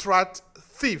 what attracts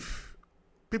thief,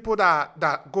 people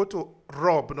that go to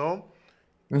rob, no,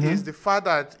 is the fact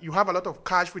that you have a lot of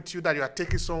cash with you that you are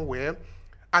taking somewhere.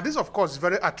 And this, of course, is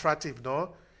very attractive,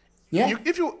 no? Yeah.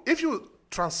 If you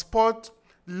transport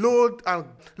loads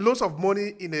of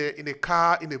money in a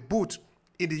car, in a boot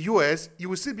in the US, you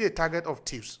will still be a target of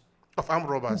thieves, of armed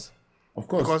robbers. Of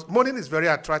course. Because money is very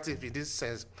attractive in this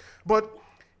sense. But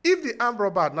if the armed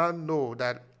robber now know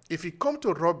that if he come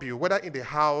to rob you, whether in the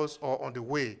house or on the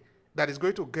way, that is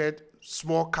going to get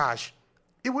small cash,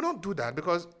 he will not do that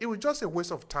because it was just a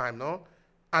waste of time, no?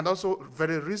 And also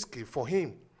very risky for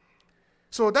him.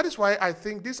 So that is why I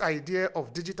think this idea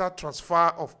of digital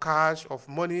transfer of cash, of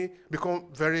money, become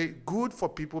very good for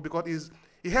people because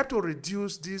it helps to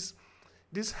reduce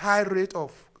this high rate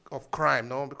of crime,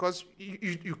 no? Because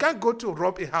you can't go to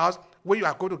rob a house where you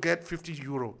are going to get 50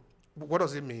 euro. What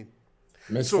does it mean?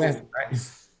 Makes So sense, right?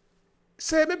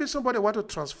 say maybe somebody want to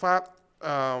transfer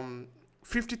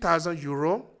 50,000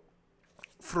 euro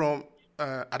from,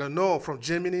 I don't know, from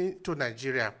Germany to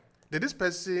Nigeria. Did this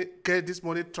person get this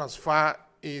money transfer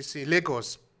is in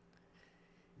Lagos?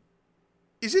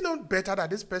 Is it not better that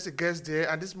this person gets there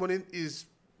and this money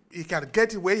he can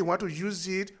get it where he want to use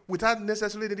it without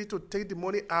necessarily needing to take the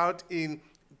money out in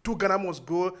 2 Ghana must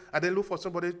go and then look for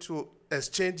somebody to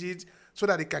exchange it so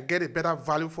that he can get a better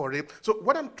value for it? So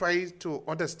what I'm trying to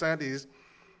understand is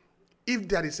if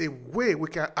there is a way we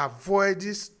can avoid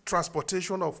this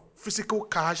transportation of physical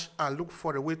cash and look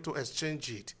for a way to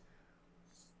exchange it.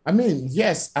 I mean,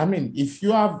 yes. I mean, if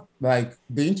you have like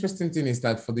the interesting thing is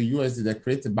that for the USD, they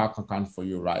create a bank account for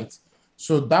you, right?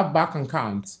 So that bank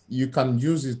account, you can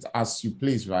use it as you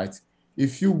please, right?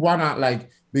 If you wanna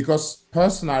because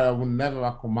personally, I would never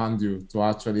recommend you to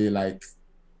actually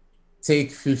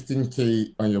take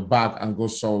 15K on your bag and go.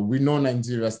 So we know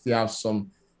Nigeria still have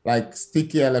some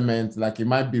sticky element, it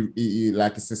might be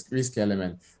it's a risky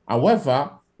element.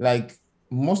 However,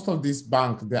 most of these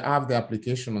banks, they have the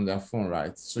application on their phone,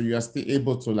 right? So you are still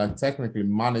able to technically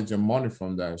manage your money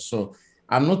from there. So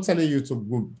I'm not telling you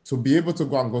to be able to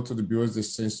go and go to the Bureau of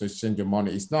Exchange to exchange your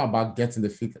money. It's not about getting the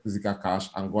physical cash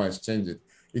and go exchange it.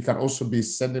 It can also be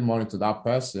sending money to that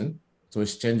person to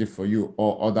exchange it for you,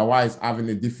 or otherwise having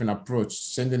a different approach,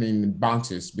 sending it in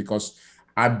branches, because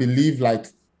I believe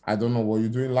I don't know what you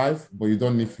do in life, but you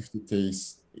don't need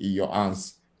 50K in your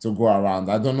hands to go around.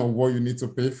 I don't know what you need to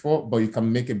pay for, but you can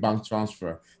make a bank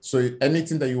transfer. So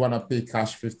anything that you want to pay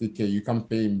cash 50K, you can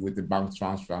pay him with the bank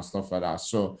transfer and stuff like that.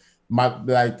 So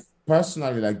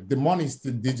personally, the money is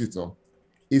still digital.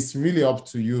 It's really up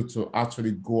to you to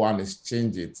actually go and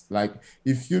exchange it.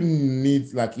 If you need,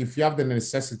 if you have the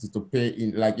necessity to pay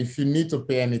in, if you need to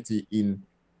pay anything in,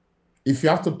 if you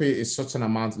have to pay a certain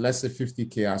amount, let's say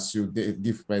 50K as you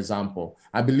give, for example,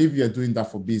 I believe you're doing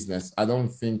that for business. I don't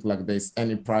think there's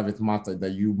any private matter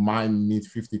that you might need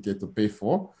 50K to pay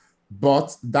for,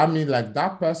 but that means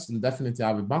that person definitely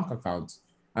have a bank account,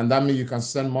 and that means you can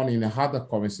send money in a harder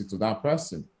currency to that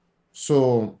person.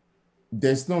 So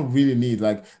there's no really need,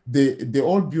 the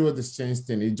old Bureau of Exchange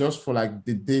thing, it's just for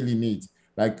the daily need.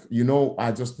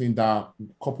 I just need that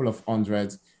couple of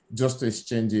hundreds just to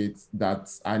exchange it, that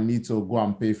I need to go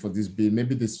and pay for this bill.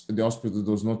 Maybe the hospital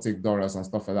does not take dollars and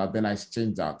stuff like that, then I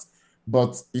exchange that.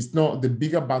 But it's not the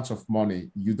bigger bunch of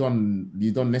money. You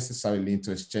don't necessarily need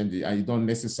to exchange it, and you don't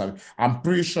necessarily. I'm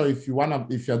pretty sure if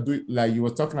you're doing, you were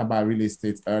talking about real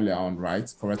estate earlier on,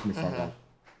 right? Correct me if I'm wrong.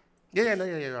 Yeah,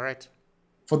 you're right.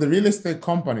 For the real estate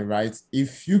company, right?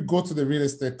 If you go to the real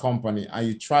estate company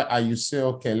and you say,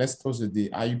 okay, let's close the deal.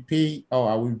 I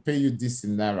will pay you this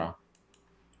in Naira.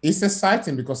 It's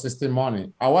exciting because it's still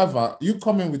money. However, you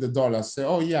come in with the dollars, say,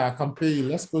 oh yeah, I can pay you,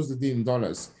 let's close the deal in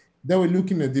dollars. They will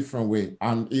look in a different way.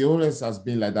 And it always has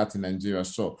been like that in Nigeria.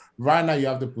 So right now you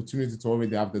have the opportunity to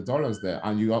already have the dollars there,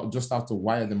 and you just have to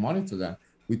wire the money to them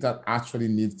without actually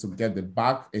need to get the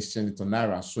back exchange to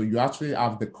Naira. So you actually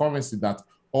have the currency that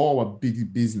all our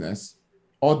big business,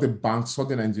 all the banks, all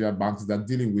the Nigeria banks that are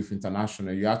dealing with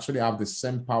international, you actually have the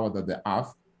same power that they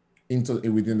have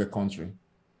within the country.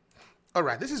 All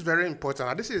right, this is very important.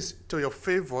 And this is to your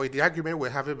favor, the argument we're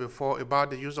having before about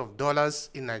the use of dollars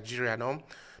in Nigeria. No?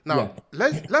 Now,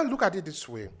 let's look at it this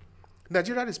way.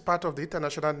 Nigeria is part of the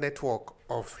international network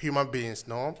of human beings,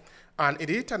 no? And in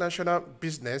the international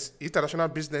businesses, in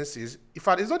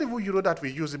fact, it's not even euro that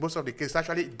we use in most of the cases,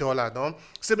 actually dollar, no?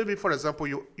 So maybe, for example,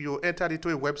 you enter into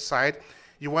a website,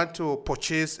 you want to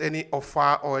purchase any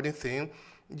offer or anything,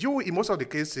 you, in most of the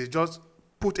cases, just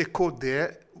put a code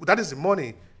there. That is the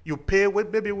money. You pay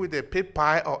maybe with a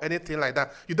PayPal or anything like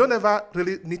that. You don't ever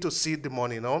really need to see the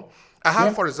money, no? I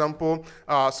have, for example,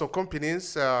 some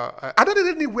companies. I don't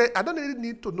really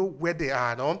need to know where they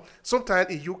are, no? Sometimes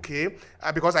in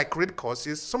UK, because I create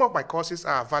courses, some of my courses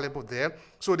are available there.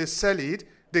 So they sell it.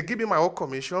 They give me my own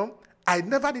commission. I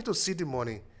never need to see the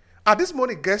money. And this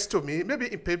money gets to me,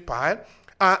 maybe in PayPal.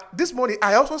 This money,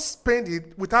 I also spend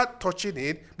it without touching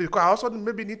it, because I also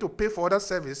maybe need to pay for other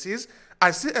services. I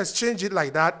still exchange it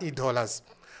like that in dollars.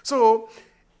 So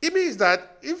it means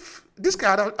that if this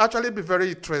can actually be very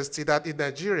interesting, that in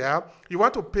Nigeria, you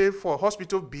want to pay for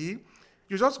hospital bill,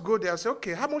 you just go there and say,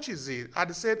 okay, how much is it? And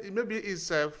they said maybe it's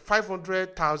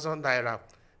 500,000 naira.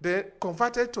 Then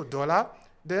converted to dollar.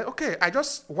 Then, okay, I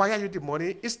just wire you the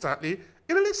money instantly.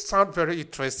 It really sounds very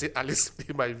interesting, at least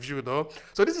in my view, no?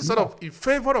 So this is sort of in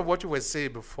favor of what you were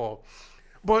saying before.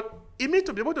 But it means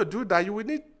to be able to do that, you will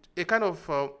need a kind of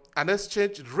an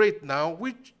exchange rate now,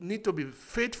 which need to be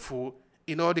faithful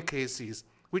in all the cases.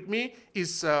 Which means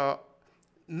is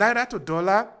naira to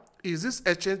dollar is this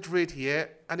exchange rate here,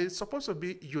 and it's supposed to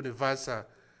be universal.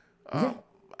 I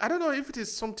don't know if it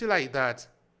is something like that.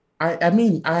 I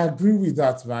mean, I agree with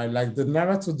that, right? Like the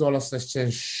naira to dollar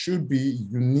exchange should be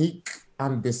unique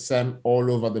and the same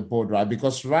all over the board, right?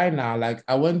 Because right now, like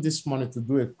I went this morning to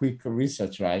do a quick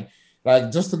research, right?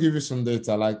 Like just to give you some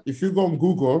data, like if you go on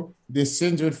Google, the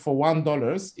exchange rate for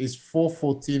 $1 is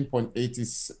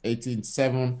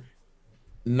 414.87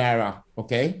 naira,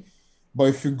 okay? But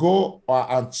if you go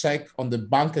and check on the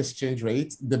bank exchange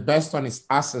rate, the best one is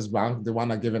Access Bank. The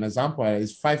one I gave an example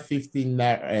is 550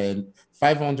 naira,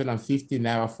 550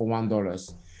 naira for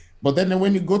 $1. But then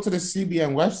when you go to the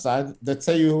CBN website, they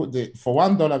tell you for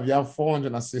 $1 you have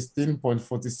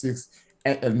 416.46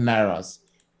 nairas.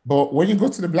 But when you go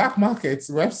to the black markets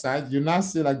website, you now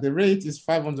see like the rate is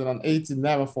 580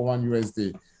 naira for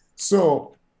 $1.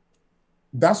 So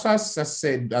that's why I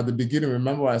said at the beginning,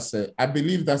 remember what I said, I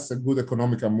believe that's a good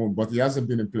economic move, but it hasn't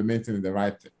been implemented in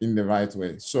the right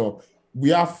way. So we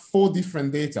have 4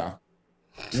 different data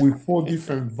with 4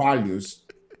 different values.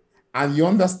 And you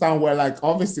understand where, like,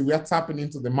 obviously we are tapping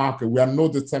into the market. We are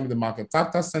not determining the market.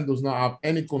 TapTapSend does not have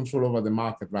any control over the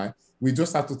market, right? We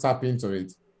just have to tap into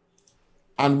it.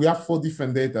 And we have 4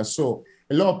 different data. So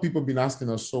a lot of people have been asking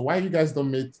us, so why you guys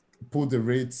don't put the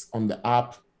rates on the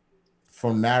app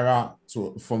from naira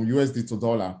from USD to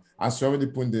dollar, as you already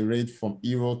put the rate from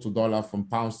euro to dollar, from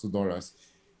pounds to dollars?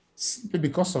 Simply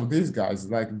because of these guys,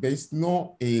 like there's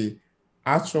no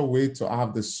actual way to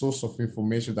have the source of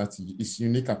information that is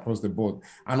unique across the board.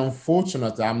 And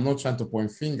unfortunately, I'm not trying to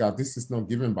point finger. This is not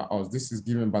given by us. This is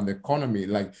given by the economy,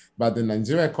 like by the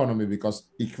Nigeria economy, because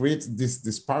it creates this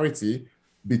disparity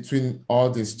between all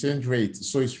the exchange rates.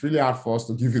 So it's really hard for us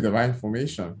to give you the right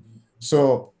information.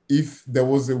 So if there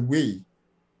was a way,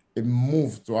 a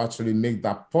move to actually make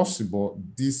that possible,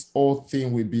 this whole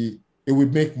thing it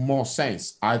would make more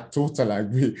sense. I totally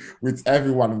agree with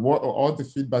everyone. All the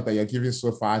feedback that you're giving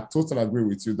so far, I totally agree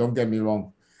with you. Don't get me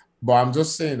wrong. But I'm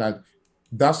just saying that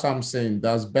that's what I'm saying.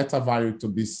 There's better value to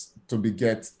be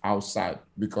get outside,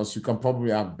 because you can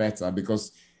probably have better,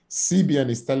 because CBN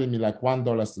is telling me like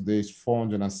 $1 today is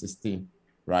 416,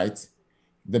 right?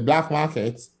 The black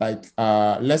market, like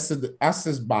let's say the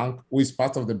Access Bank, who is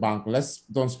part of the bank,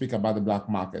 don't speak about the black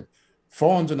market.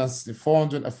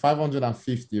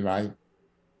 550, right?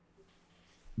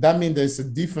 That means there's a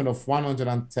difference of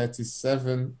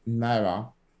 137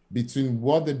 naira between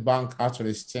what the bank actually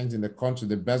exchanged in the country,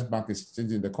 the best bank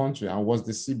exchange in the country, and what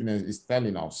the CBN is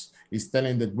telling us. It's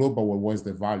telling the global world what's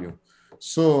the value.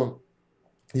 So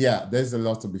yeah, there's a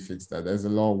lot to be fixed there. There's a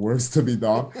lot of work to be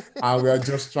done. And we are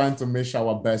just trying to make sure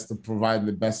our best to provide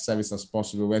the best service as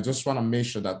possible. We just want to make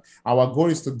sure that our goal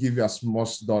is to give you as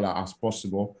much dollar as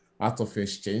possible out of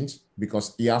exchange,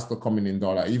 because it has to come in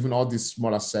dollar. Even all these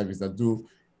smaller services that do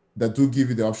give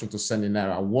you the option to send in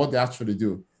naira, what they actually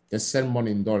do, they send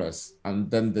money in dollars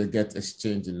and then they get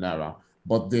exchange in naira.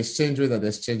 But the exchange rate that they're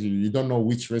exchanging, you don't know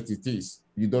which rate it is.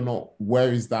 You don't know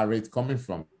where is that rate coming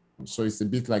from. So it's a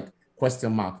bit like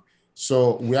question mark.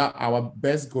 So our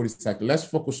best goal is like, let's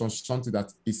focus on something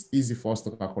that is easy for us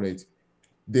to calculate.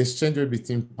 The exchange rate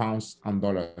between pounds and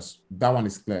dollars, that one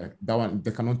is clear. That one,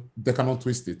 they cannot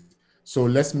twist it. So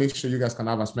let's make sure you guys can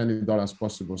have as many dollars as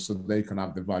possible so that you can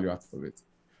have the value out of it.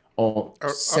 All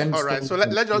right. So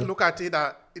let's just look at it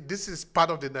that this is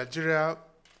part of the Nigeria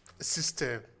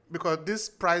system, because this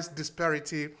price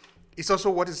disparity is also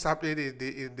what is happening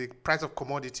in the price of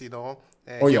commodity, you know.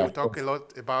 We talk a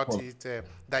lot about it,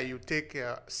 that you take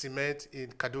cement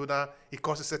in Kaduna, it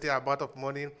costs a certain amount of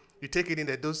money. You take it in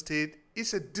Edo State,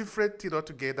 it's a different thing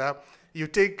altogether. You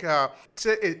take,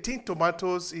 say, 18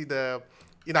 tomatoes in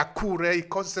Akure, it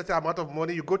costs a certain amount of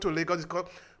money. You go to Lagos,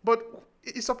 but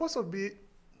it's supposed to be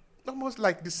almost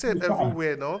like the same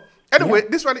everywhere, no? Anyway,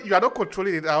 this one, you are not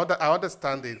controlling it, I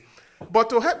understand it. But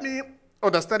to help me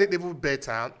understand it even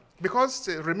better, because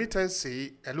remittance,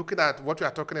 looking at what we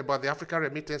are talking about, the African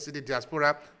remittance, the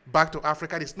diaspora back to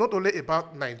Africa, it's not only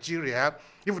about Nigeria,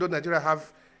 even though Nigeria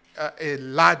have a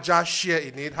larger share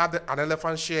in it, have an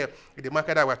elephant share in the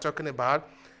market that we're talking about.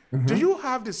 Mm-hmm. Do you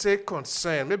have the same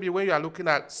concern, maybe when you are looking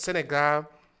at Senegal,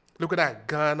 Looking at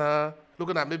Ghana,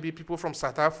 looking at maybe people from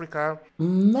South Africa?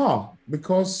 No,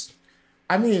 because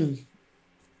I mean,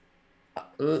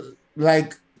 uh,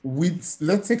 like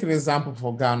let's take an example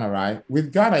for Ghana, right?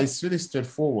 With Ghana, it's really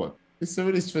straightforward. It's a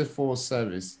really straightforward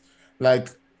service. Like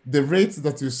the rates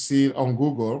that you see on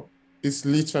Google is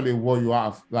literally what you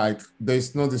have. Like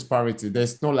there's no disparity.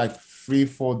 There's no like 3,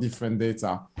 4 different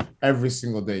data every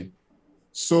single day.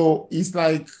 So it's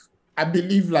like I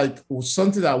believe like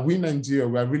something that we in Nigeria,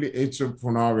 we're really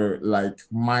entrepreneurial like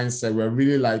mindset. We're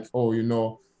really like, oh,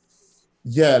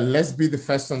 yeah, let's be the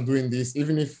first one doing this,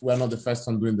 even if we're not the first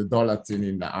one doing the dollar thing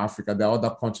in Africa. There are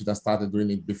other countries that started doing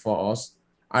it before us,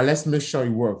 and let's make sure it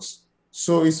works.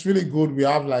 So it's really good. We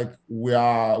have like we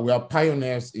are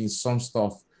pioneers in some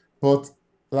stuff, but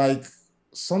like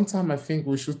sometimes I think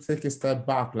we should take a step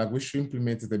back. Like we should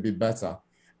implement it a bit better.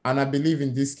 And I believe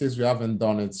in this case we haven't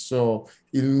done it. So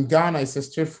in Ghana, it's a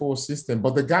straightforward system.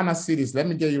 But the Ghana cities, let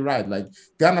me get you right. Like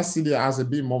Ghana city has a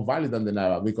bit more value than the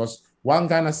Naira because one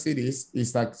Ghana cedis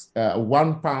is like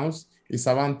 £1 is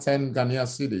around 10 Ghanaian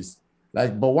cedis.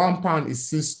 Like, but £1 is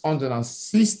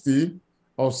 660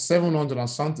 or 700 and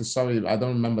something. Sorry, I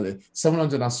don't remember the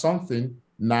 700 and something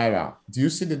Naira. Do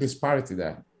you see the disparity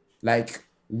there? Like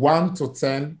 1 to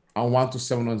 10 and 1 to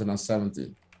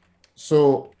 770.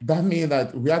 So that means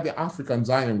that we are the African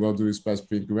giant, with all due respect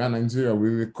speaking. We are Nigeria, we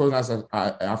recognize as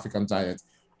an African giant.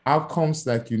 How comes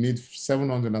like you need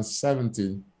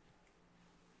 770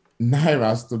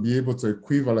 Nairas to be able to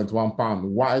equivalent £1?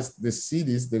 Whilst the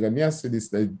cities, the Ghanaian cities,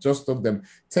 they just took them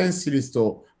 10 cities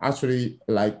to actually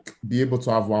like be able to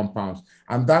have £1.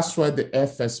 And that's where the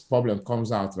FS problem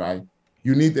comes out, right?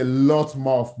 You need a lot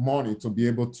more of money to be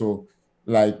able to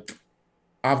like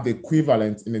have the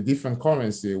equivalent in a different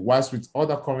currency, whilst with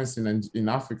other currency in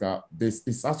Africa, this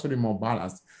is actually more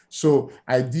balanced. So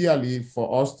ideally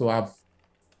for us to have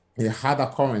a harder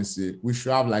currency, we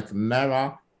should have like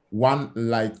Naira,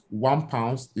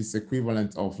 £1 is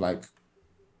equivalent of like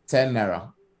 10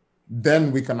 Naira.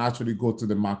 Then we can actually go to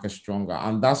the market stronger.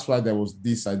 And that's why there was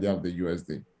this idea of the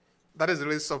USD. That is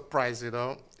really surprising,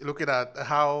 looking at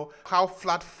how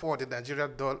flat-footed the Nigerian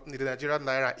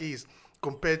naira is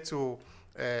compared to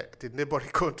the neighboring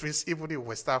countries, even in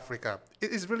West Africa.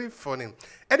 It is really funny.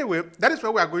 Anyway, that is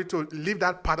where we are going to leave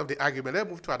that part of the argument. Let's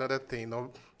move to another thing,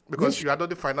 because you are not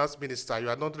the finance minister. You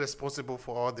are not responsible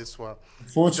for all this one.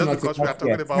 Fortunately, just because we are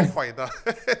talking about finance,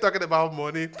 talking about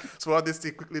money, so all this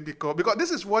thing quickly because this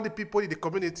is what the people in the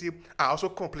community are also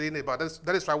complaining about.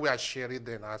 That is why we are sharing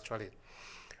them, actually.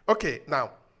 Okay,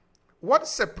 now, what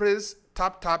separates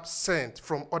TapTap Send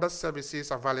from other services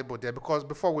available there? Because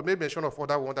before we made mention of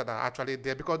other ones that are actually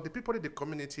there, because the people in the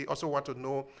community also want to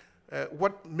know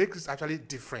what makes it actually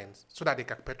different so that they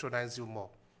can patronize you more.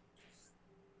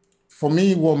 For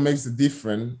me, what makes it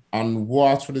different and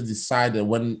what actually decided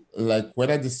when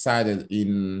I decided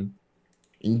in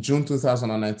June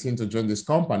 2019 to join this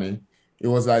company, it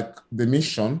was like the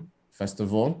mission, first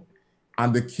of all,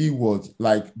 and the keyword,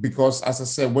 because as I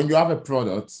said, when you have a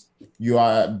product, you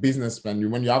are a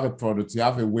businessman. When you have a product, you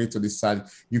have a way to decide.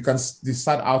 You can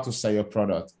decide how to sell your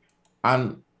product.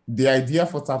 And the idea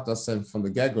for TapTap Send from the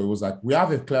get-go was like, we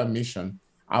have a clear mission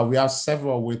and we have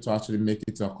several ways to actually make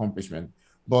it to accomplishment.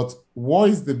 But what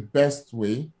is the best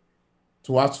way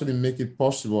to actually make it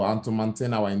possible and to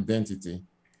maintain our identity?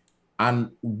 And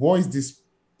what is this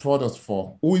product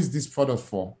for? Who is this product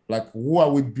for? Like, who are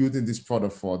we building this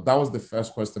product for? That was the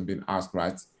first question being asked,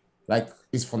 right? Like,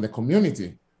 it's from the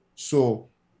community. So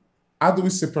how do we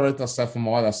separate ourselves from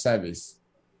our other service?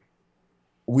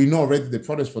 We know already the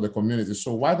product for the community.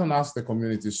 So why don't ask the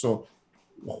community? So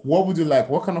what would you like?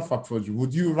 What kind of approach?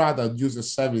 Would you rather use a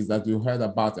service that you heard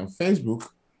about on Facebook?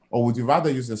 Or would you rather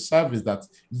use a service that,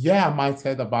 yeah, I might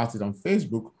heard about it on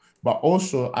Facebook, but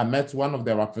also I met one of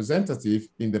their representatives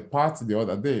in the party the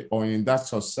other day or in that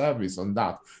church service on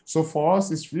that. So for us,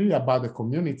 it's really about the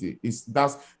community.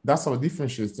 That's our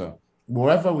differentiator.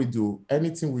 Whatever we do,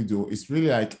 anything we do, it's really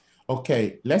like,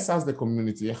 okay, let's ask the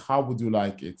community, how would you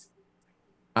like it?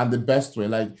 And the best way,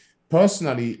 like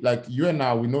personally, like you and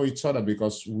I, we know each other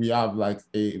because we have like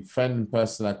a friend in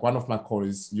person, like one of my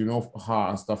colleagues, you know her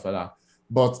and stuff like that.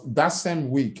 But that same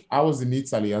week, I was in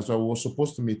Italy as well. We were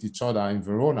supposed to meet each other in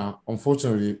Verona.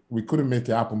 Unfortunately, we couldn't make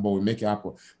it happen, but we make it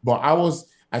happen. But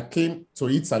I came to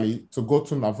Italy to go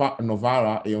to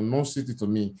Novara, a unknown city to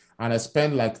me. And I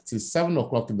spent like till 7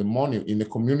 o'clock in the morning in a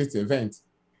community event.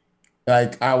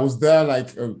 Like I was there, like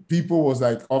people was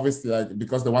like, obviously like,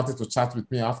 because they wanted to chat with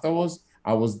me afterwards.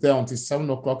 I was there until 7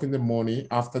 o'clock in the morning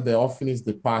after they all finished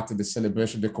the party, the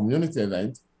celebration, the community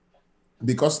event.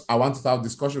 Because I wanted to have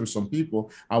discussion with some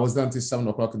people, I was there until 7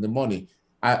 o'clock in the morning.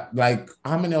 like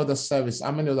how many other service,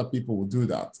 how many other people would do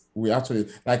that? We actually,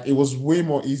 like, it was way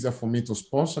more easier for me to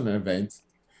sponsor an event,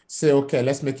 say, okay,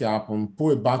 let's make it happen,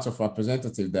 put a bunch of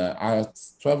representatives there. At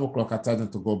 12 o'clock, I tell them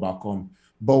to go back home.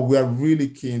 But we're really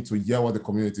keen to hear what the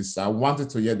community said. I wanted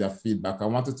to hear their feedback. I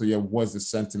wanted to hear what's the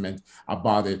sentiment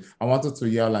about it. I wanted to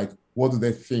hear, like, what do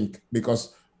they think?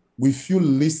 Because if you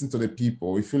listen to the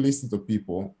people, if you listen to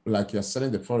people, like you're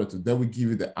selling the product to, they will give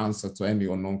you the answer to any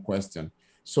unknown question.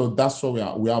 So that's what we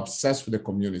are. We are obsessed with the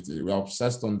community. We are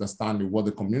obsessed to understanding what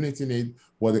the community need,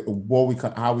 how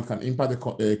we can impact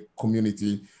the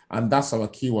community, and that's our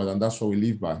keyword, and that's what we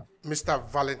live by. Mr.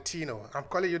 Valentino, I'm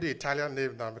calling you the Italian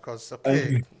name now because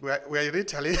we're in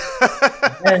Italy.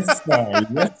 Yes, sir.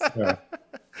 Yes, sir.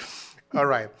 All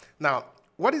right. Now,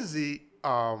 what is the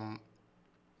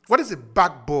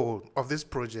backbone of this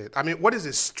project? I mean, what is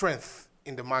the strength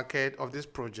in the market of this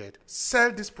project?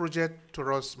 Sell this project to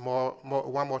us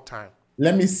one more time.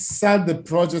 Let me sell the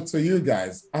project to you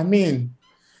guys. I mean,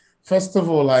 first of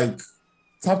all, like,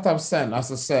 TapTapSend,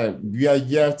 as I said, we are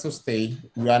here to stay.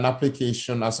 We are an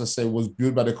application, as I said, was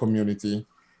built by the community. It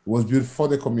was built for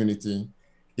the community.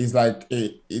 It's like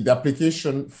the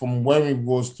application from where it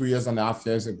was 2.5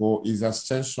 years ago has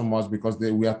changed so much because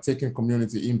we are taking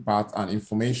community impact and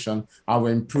information and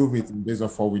we improve it based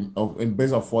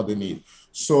off what they need.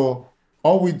 So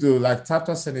all we do, like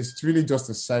TapTapSend, is really just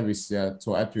a service here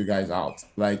to help you guys out.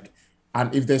 Like,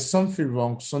 and if there's something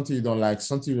wrong, something you don't like,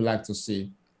 something you like to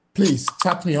see, please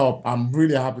chat me up. I'm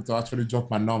really happy to actually drop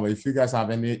my number. If you guys have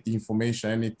any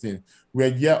information, anything,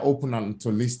 we're here open and to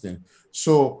listen.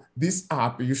 So this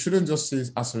app, you shouldn't just see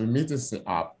it as a remittance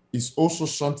app. It's also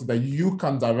something that you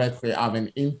can directly have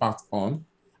an impact on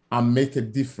and make a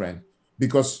difference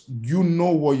because you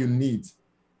know what you need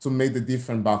to make the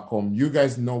difference back home. You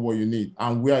guys know what you need,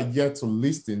 and we are here to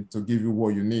listen to give you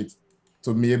what you need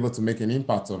to be able to make an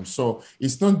impact on. So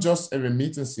it's not just a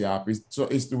remittance app.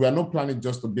 We are not planning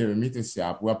just to be a remittance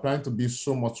app. We are planning to be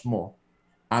so much more.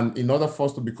 And in order for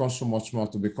us to become so much more,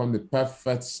 to become the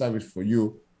perfect service for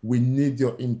you, we need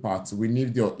your impact. We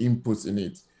need your input in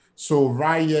it. So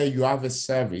right here, you have a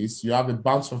service. You have a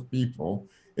bunch of people,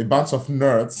 a bunch of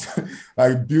nerds,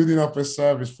 like building up a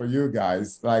service for you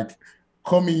guys, like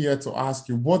coming here to ask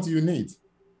you, what do you need?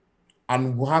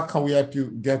 And how can we help you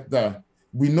get there?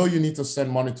 We know you need to send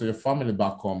money to your family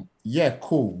back home. Yeah,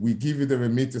 cool. We give you the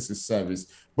remittances service,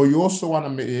 but you also want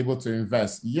to be able to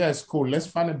invest. Yes, cool. Let's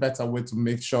find a better way to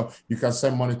make sure you can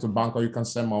send money to bank or you can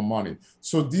send more money.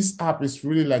 So this app is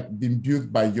really like being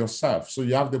built by yourself. So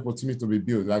you have the opportunity to be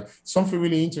built. Like something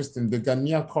really interesting, the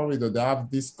Ghanaian Corridor, they have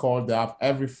this call, they have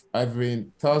every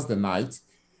Thursday night,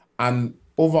 and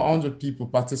over 100 people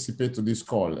participate to this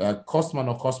call. Customer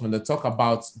or customer, they talk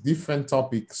about different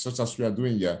topics such as we are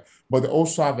doing here, but they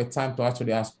also have a time to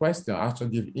actually ask questions, actually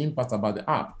give impact about the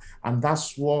app. And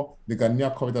that's what the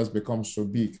Ghanaian Corridor has become so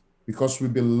big, because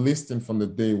we've been listening from the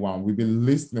day one. We've been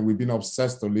listening, we've been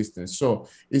obsessed to listening. So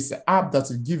it's an app that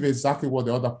will give exactly what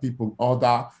the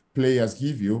other players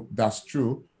give you. That's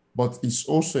true. But it's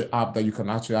also an app that you can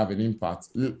actually have an impact.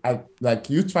 Like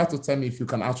you try to tell me if you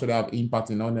can actually have impact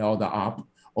in any other app,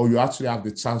 or you actually have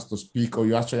the chance to speak, or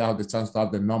you actually have the chance to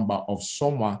have the number of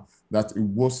someone that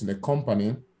works in a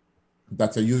company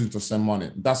that you're using to send money.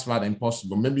 That's rather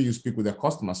impossible. Maybe you speak with a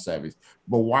customer service,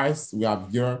 but whilst we are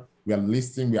here, we are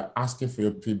listening, we are asking for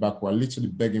your feedback, we're literally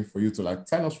begging for you to like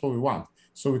tell us what we want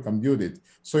so we can build it.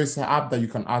 So it's an app that you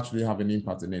can actually have an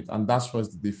impact in it. And that's what's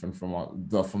different from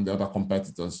the other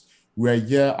competitors. We're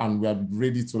here and we're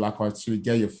ready to like actually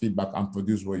get your feedback and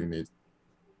produce what you need.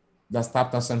 That's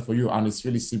TapTapSend for you, and it's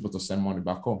really simple to send money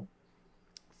back home.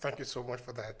 Thank you so much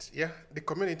for that. Yeah, the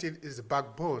community is the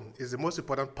backbone, is the most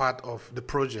important part of the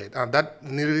project, and that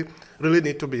really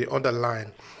need to be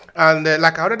underlined. And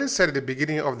like I already said at the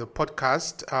beginning of the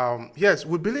podcast, yes,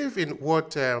 we believe in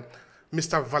what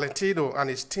Mr. Valentino and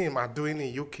his team are doing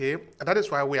in UK, and that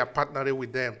is why we are partnering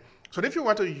with them. So if you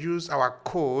want to use our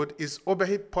code, it's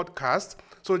Overheat Podcast.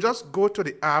 So just go to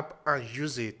the app and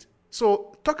use it.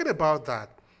 So talking about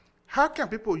that, how can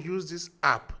people use this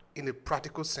app in a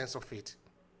practical sense of it?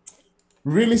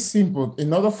 Really simple.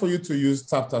 In order for you to use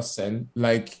TapTapSend,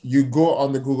 like you go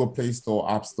on the Google Play Store,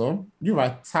 App Store, you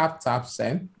write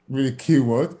TapTapSend, really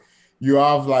keyword. You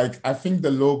have like, I think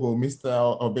the logo,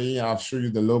 Mr. Obey, I've shown you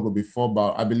the logo before,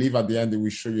 but I believe at the end, they will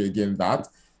show you again that.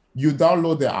 You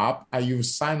download the app and you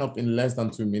sign up in less than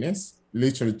 2 minutes,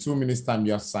 literally 2 minutes time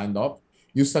you have signed up.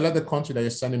 You select the country that you're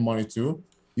sending money to.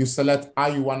 You select how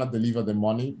you want to deliver the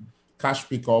money, cash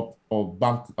pickup or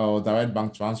bank or direct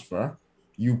bank transfer.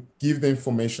 You give the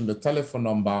information, the telephone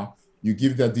number, you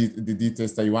give the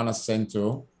details that you want to send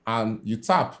to, and you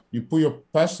tap. You put your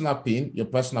personal PIN, your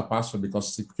personal password,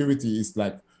 because security is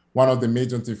like one of the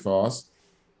major things for us.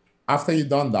 After you've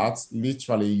done that,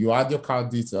 literally, you add your card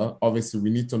detail. Obviously, we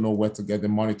need to know where to get the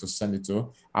money to send it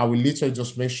to. I will literally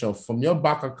just make sure from your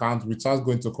bank account, which is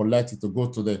going to collect it, to go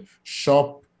to the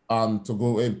shop,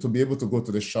 to be able to go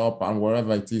to the shop and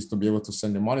wherever it is to be able to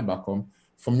send the money back home.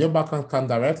 From your bank account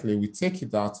directly, we take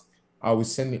it out. I will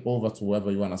send it over to wherever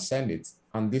you want to send it.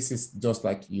 And this is just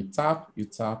like you tap,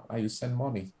 and you send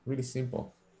money. Really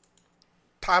simple.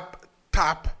 Tap,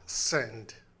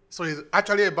 send. So it's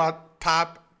actually about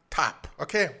tap.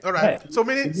 Okay, all right. Yeah, so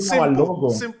meaning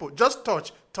simple. Just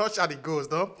touch and it goes,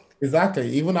 no?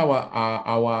 Exactly. Even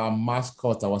our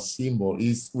mascot, our symbol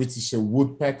which is a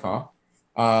woodpecker.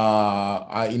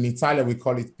 In Italian we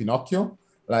call it Pinocchio.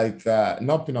 Like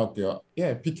not Pinocchio,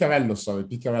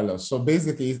 Piccarello. So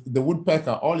basically, the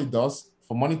woodpecker, all it does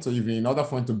for money to even, in order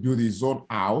for him to build his own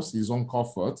house, his own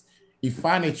comfort, he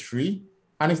find a tree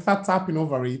and he start tapping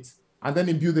over it. And then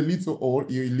you build a little hole,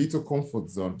 a little comfort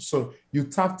zone. So you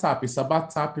tap. It's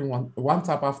about tapping one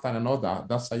tap after another.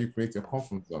 That's how you create your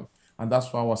comfort zone. And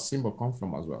that's where our symbol comes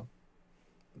from as well.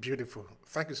 Beautiful.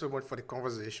 Thank you so much for the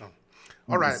conversation.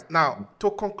 All right. Now,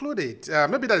 to conclude it,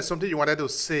 maybe that is something you wanted to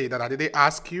say that I didn't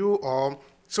ask you, or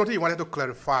something you wanted to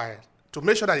clarify to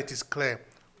make sure that it is clear.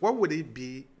 What would it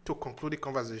be to conclude the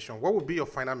conversation? What would be your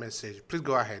final message? Please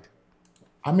go ahead.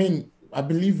 I mean, I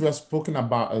believe we have spoken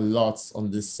about a lot on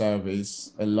this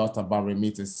service, a lot about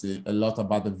remittance, a lot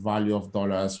about the value of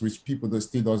dollars, which people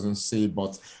still doesn't say,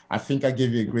 but I think I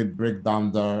gave you a great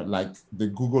breakdown there, like the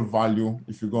Google value.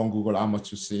 If you go on Google, how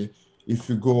much you see. If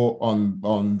you go on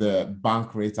the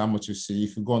bank rate, how much you see.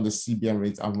 If you go on the CBN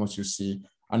rate, how much you see.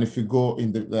 And if you go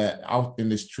in the out in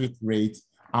the street rate,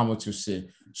 how much you see.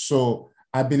 So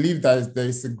I believe that there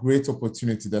is a great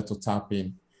opportunity there to tap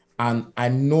in. And I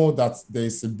know that there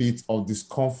is a bit of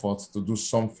discomfort to do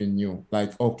something new.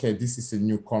 Like, okay, this is a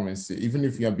new currency, even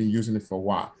if you have been using it for a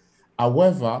while.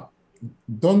 However,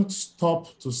 don't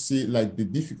stop to see like the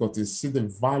difficulties, see the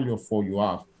value of what you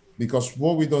have. Because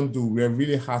what we don't do, we're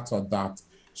really hard to adapt.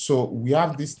 So we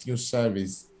have this new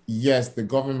service. Yes, the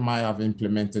government might have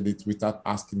implemented it without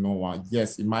asking no one.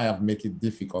 Yes, it might have made it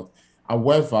difficult.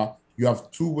 However, you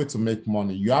have two ways to make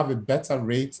money. You have a better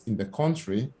rate in the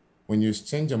country when you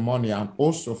exchange your money, and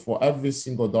also for every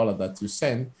single dollar that you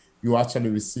send, you actually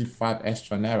receive 5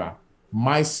 extra naira.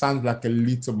 Might sound like a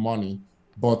little money,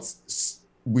 but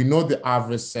we know the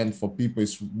average send for people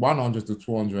is $100 to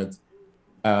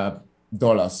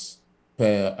 $200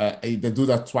 per. They do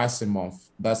that twice a month.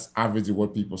 That's average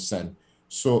what people send.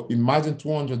 So imagine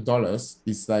 $200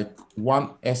 is like 1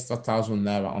 extra 1,000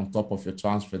 naira on top of your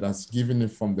transfer that's given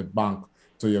it from the bank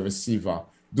to your receiver.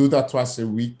 Do that twice a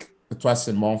week. Twice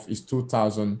a month is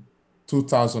 2,000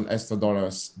 extra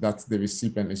dollars that the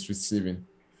recipient is receiving.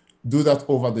 Do that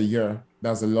over the year.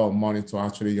 That's a lot of money to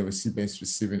actually your recipient is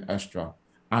receiving extra.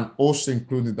 And also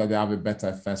included that they have a better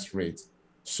FS rate.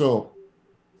 So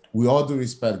we all do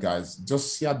respect, guys.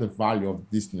 Just see the value of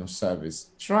this new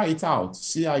service. Try it out.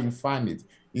 See how you find it.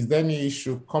 Is there any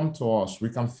issue? Come to us. We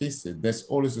can fix it. There's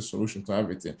always a solution to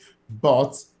everything.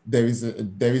 But there is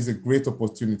a great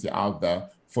opportunity out there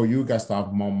for you guys to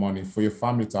have more money, for your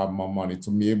family to have more money,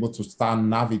 to be able to start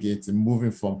navigating,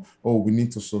 moving from, oh, we need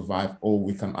to survive, oh,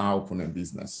 we can now open a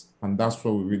business. And that's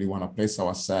where we really want to place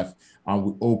ourselves. And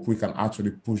we hope we can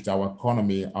actually push our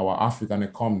economy, our African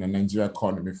economy, and Nigeria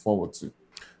economy forward to.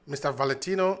 Mr.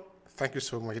 Valentino, thank you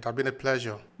so much. It has been a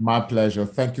pleasure. My pleasure.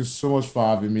 Thank you so much for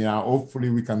having me. And hopefully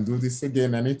we can do this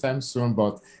again anytime soon.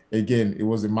 But again, it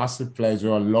was a massive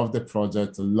pleasure. I love the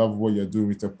project. I love what you're doing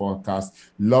with your podcast.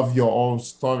 Love your own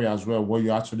story as well, what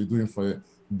you're actually doing for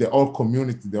the whole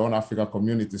community, the whole Africa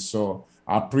community. So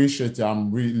I appreciate you.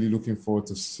 I'm really looking forward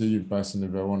to see you in person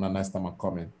in Verona next time I'm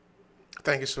coming.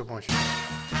 Thank you so much.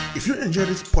 If you enjoy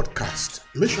this podcast,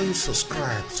 make sure you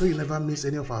subscribe so you never miss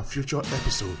any of our future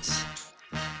episodes.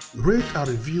 Rate and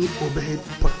review Obehi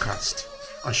Podcast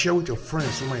and share with your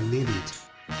friends who might need it.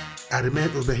 I remain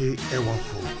Obehi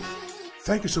Ewanfo.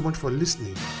 Thank you so much for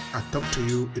listening, and talk to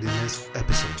you in the next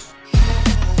episode.